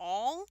show at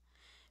all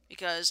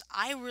because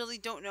I really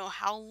don't know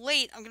how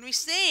late I'm gonna be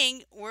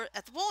staying. We're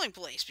at the polling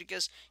place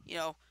because you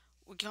know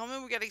we come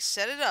in, we gotta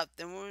set it up.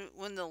 Then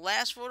when the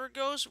last voter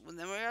goes,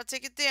 then we gotta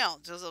take it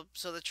down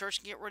so the church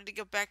can get ready to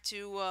go back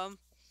to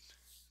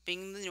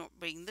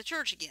being the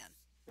church again.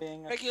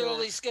 Being a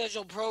Regularly church.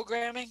 scheduled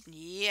programming.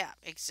 Yeah,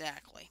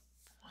 exactly.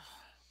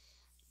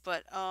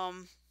 But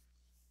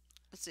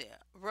let's see.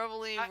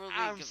 Reveille.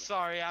 I'm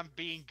sorry, I'm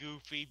being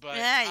goofy, but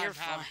Yeah, you're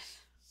fine.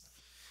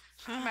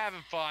 I'm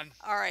having fun.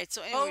 All right.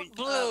 So anyway, Oh,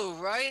 blue,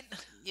 right?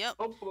 Yep.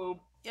 Oh, boom.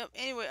 Yep.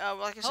 Anyway,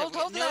 like I said, Hold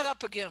we got that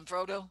up again,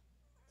 Frodo.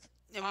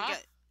 and we Huh?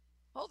 got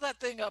Hold that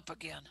thing up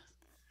again.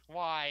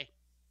 Why?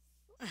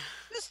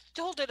 Just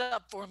hold it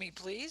up for me,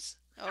 please.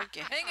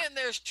 Okay, Hang in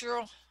there,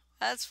 Cheryl.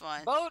 that's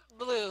fine. Boat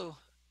blue.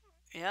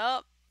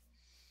 Yep.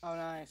 Oh,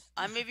 nice.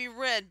 I may be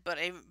red, but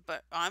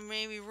I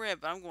may be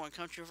red, but I'm going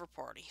country over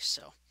party.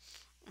 So,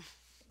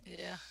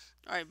 Yeah.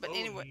 all right. But Oh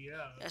anyway,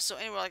 yeah. yeah. So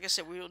anyway, like I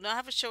said, we will not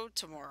have a show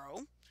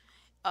tomorrow.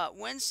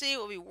 Wednesday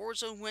will be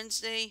Warzone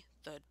Wednesday,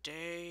 the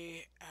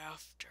day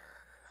after.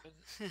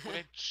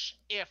 Which,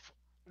 if,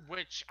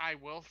 which I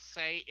will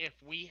say, if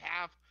we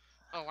have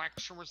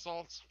election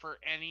results for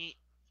any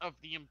of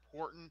the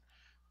important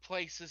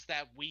places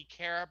that we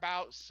care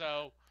about,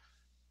 so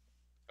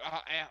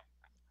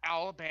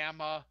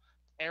Alabama,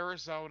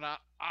 Arizona,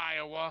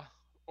 Iowa,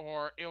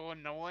 or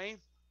Illinois,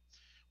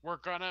 we're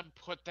gonna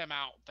put them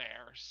out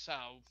there. So,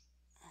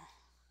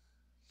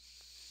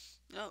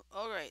 No,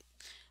 all right.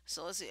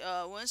 So let's see.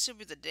 Wednesday will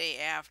be the day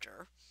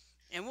after,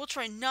 and we'll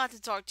try not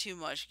to talk too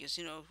much because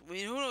who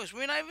knows? We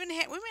may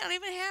not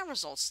even have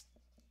results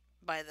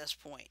by this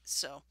point.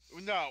 So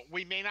no,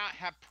 we may not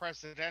have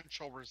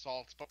presidential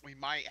results, but we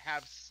might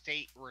have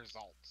state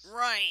results.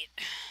 right.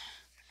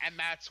 And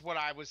that's what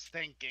I was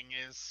thinking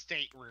is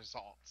state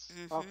results.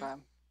 Okay.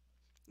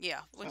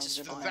 Yeah, which Sounds is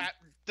good to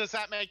Does me.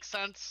 fine. that make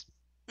sense?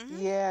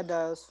 Yeah, it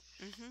does.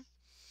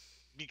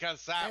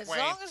 Because that As way,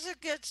 long as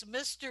it gets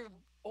Mr.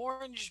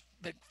 Orange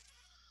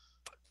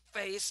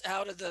face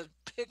out of the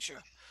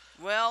picture.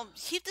 Well,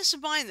 keep this in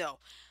mind though.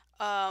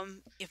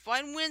 If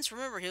Biden wins,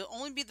 remember he'll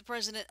only be the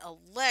president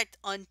elect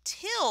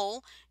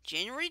until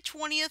January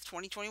 20th,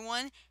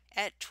 2021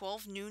 at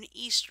 12 noon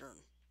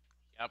Eastern.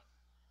 yep.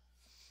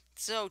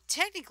 So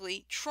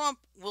technically, Trump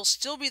will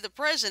still be the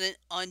president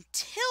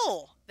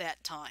until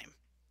that time.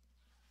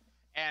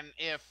 And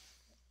if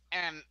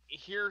and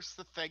here's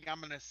the thing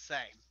I'm gonna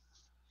say: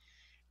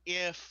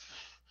 if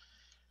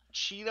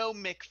Cheeto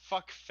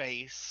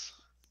McFuckface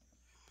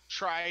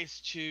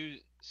tries to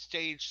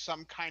stage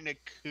some kind of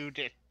coup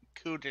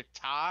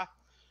d'état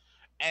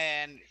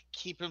and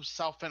keep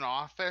himself in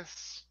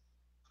office,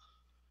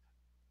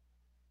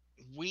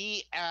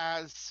 we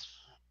as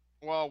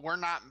well, we're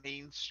not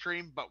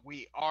mainstream, but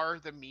we are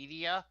the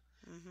media,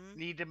 Mm-hmm.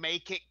 need to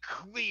make it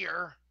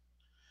clear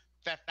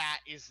that that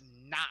is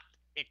not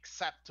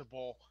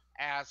acceptable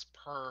as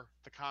per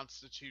the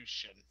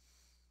Constitution.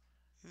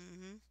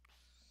 Mm-hmm. What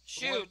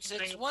Shoot, do you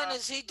since think when about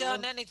has he the done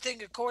one?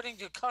 anything according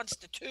to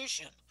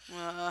Constitution?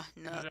 No,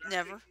 Exactly.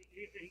 never.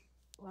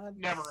 What?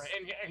 Never,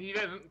 and he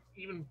doesn't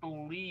even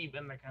believe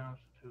in the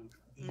Constitution.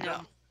 He No.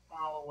 doesn't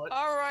follow it.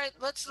 All right,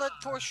 let's let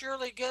poor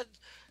Shirley get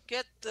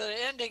the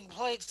ending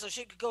played so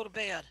she could go to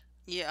bed.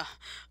 Yeah.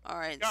 All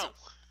right. Go. So,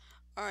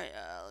 all right.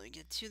 Let me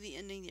get to the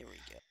ending. There we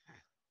go.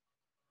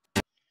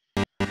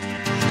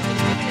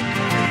 Shirley, give me a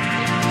card.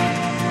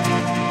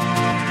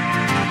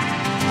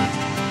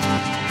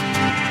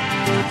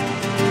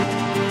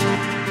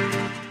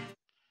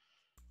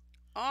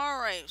 All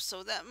right.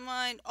 So that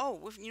mine.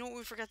 Oh, you know what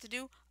we forgot to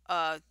do?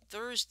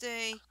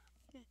 Thursday.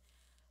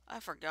 I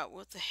forgot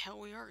what the hell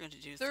we are going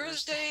to do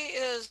Thursday. Thursday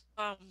is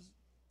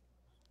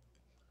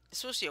It's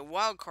supposed to be a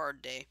wild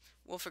card day.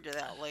 We'll figure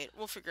that out later.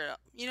 We'll figure it out.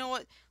 You know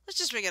what? Let's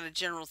just make it a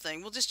general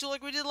thing. We'll just do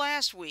like we did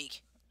last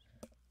week.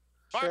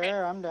 Fuck it.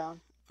 Sure, I'm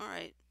down. All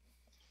right.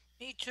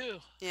 me too.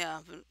 Yeah,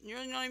 but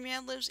Your Naughty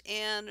Man Lives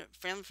and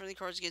Family Friendly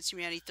Cards Against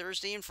Humanity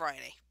Thursday and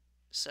Friday.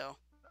 So,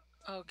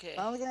 Okay.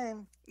 Found the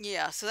game.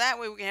 yeah, so that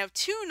way we can have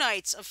 2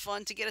 nights of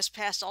fun to get us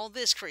past all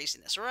this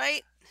craziness,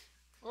 right?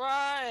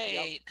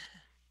 Right.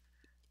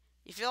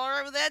 You feel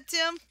alright with that,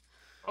 Tim?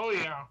 Oh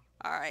yeah.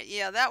 All right,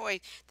 yeah. That way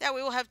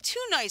we'll have 2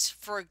 nights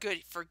for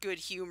good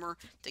humor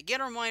to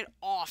get our mind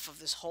off of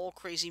this whole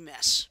crazy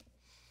mess.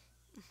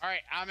 All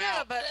right, I'm Yeah,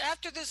 out. but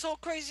after this whole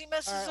crazy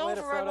mess All is right,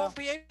 later, over, I Frodo. won't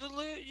be able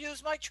to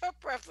use my Trump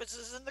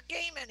references in the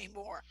game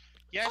anymore.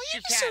 Yes, Oh, you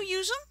you can still can.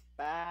 use them.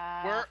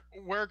 Bye.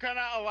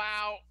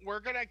 We're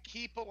gonna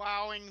keep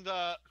allowing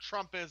the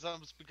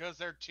Trumpisms because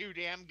they're too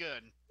damn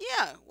good.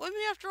 Yeah, well, I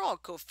mean, after all,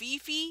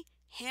 Kofifi,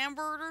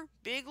 Hamburger,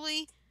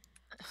 Bigley,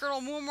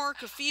 Colonel Muammar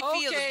Kofifi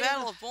of the Okay,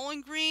 Battle of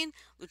Bowling Green,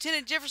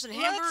 Lieutenant Jefferson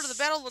Hamburger of the let's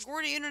Battle of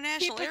LaGuardia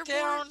International Keep it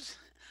Airport. down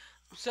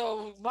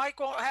so Mike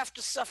won't have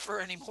to suffer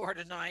anymore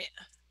tonight.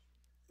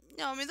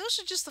 No, I mean those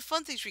are just the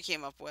fun things we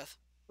came up with.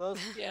 Those,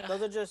 Yeah.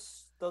 those are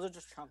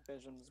just Trump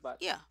visions, but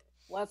Yeah,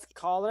 let's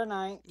call it a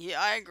night.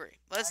 yeah, I agree.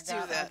 Let's do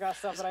I that. got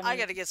stuff that I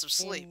got to get some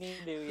sleep. need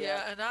to do.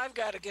 Yeah, and I've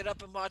got to get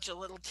up and watch a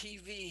little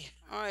TV.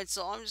 All right,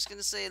 so I'm just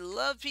gonna say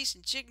love, peace,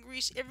 and chicken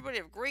grease. Everybody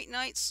have a great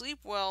night. Sleep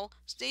well.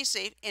 Stay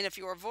safe. And if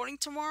you are voting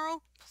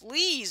tomorrow,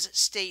 please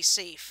stay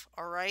safe.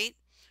 All right.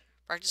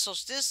 Practice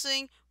social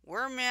distancing.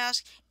 Wear a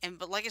mask.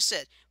 But like I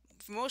said,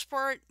 for the most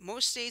part,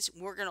 most states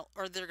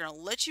they're gonna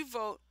let you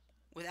vote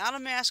without a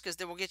mask because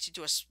they will get you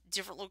to a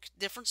different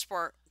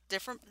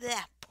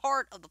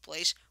part of the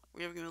place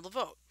where you're gonna be able to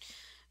vote.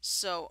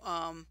 So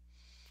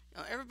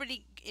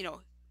everybody,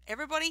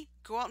 everybody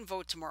go out and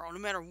vote tomorrow, no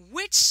matter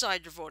which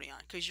side you're voting on,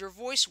 because your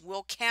voice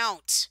will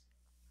count.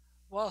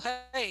 Well,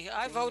 hey,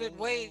 I voted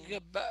way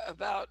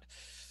about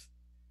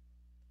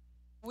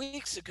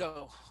weeks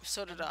ago.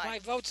 So did And I. my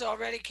vote's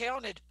already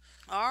counted.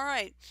 All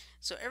right.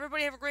 So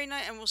everybody have a great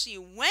night, and we'll see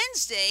you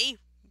Wednesday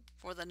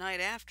for the night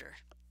after.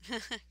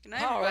 Good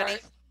night, All everybody.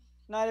 right.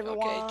 Night,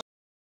 Okay. everyone.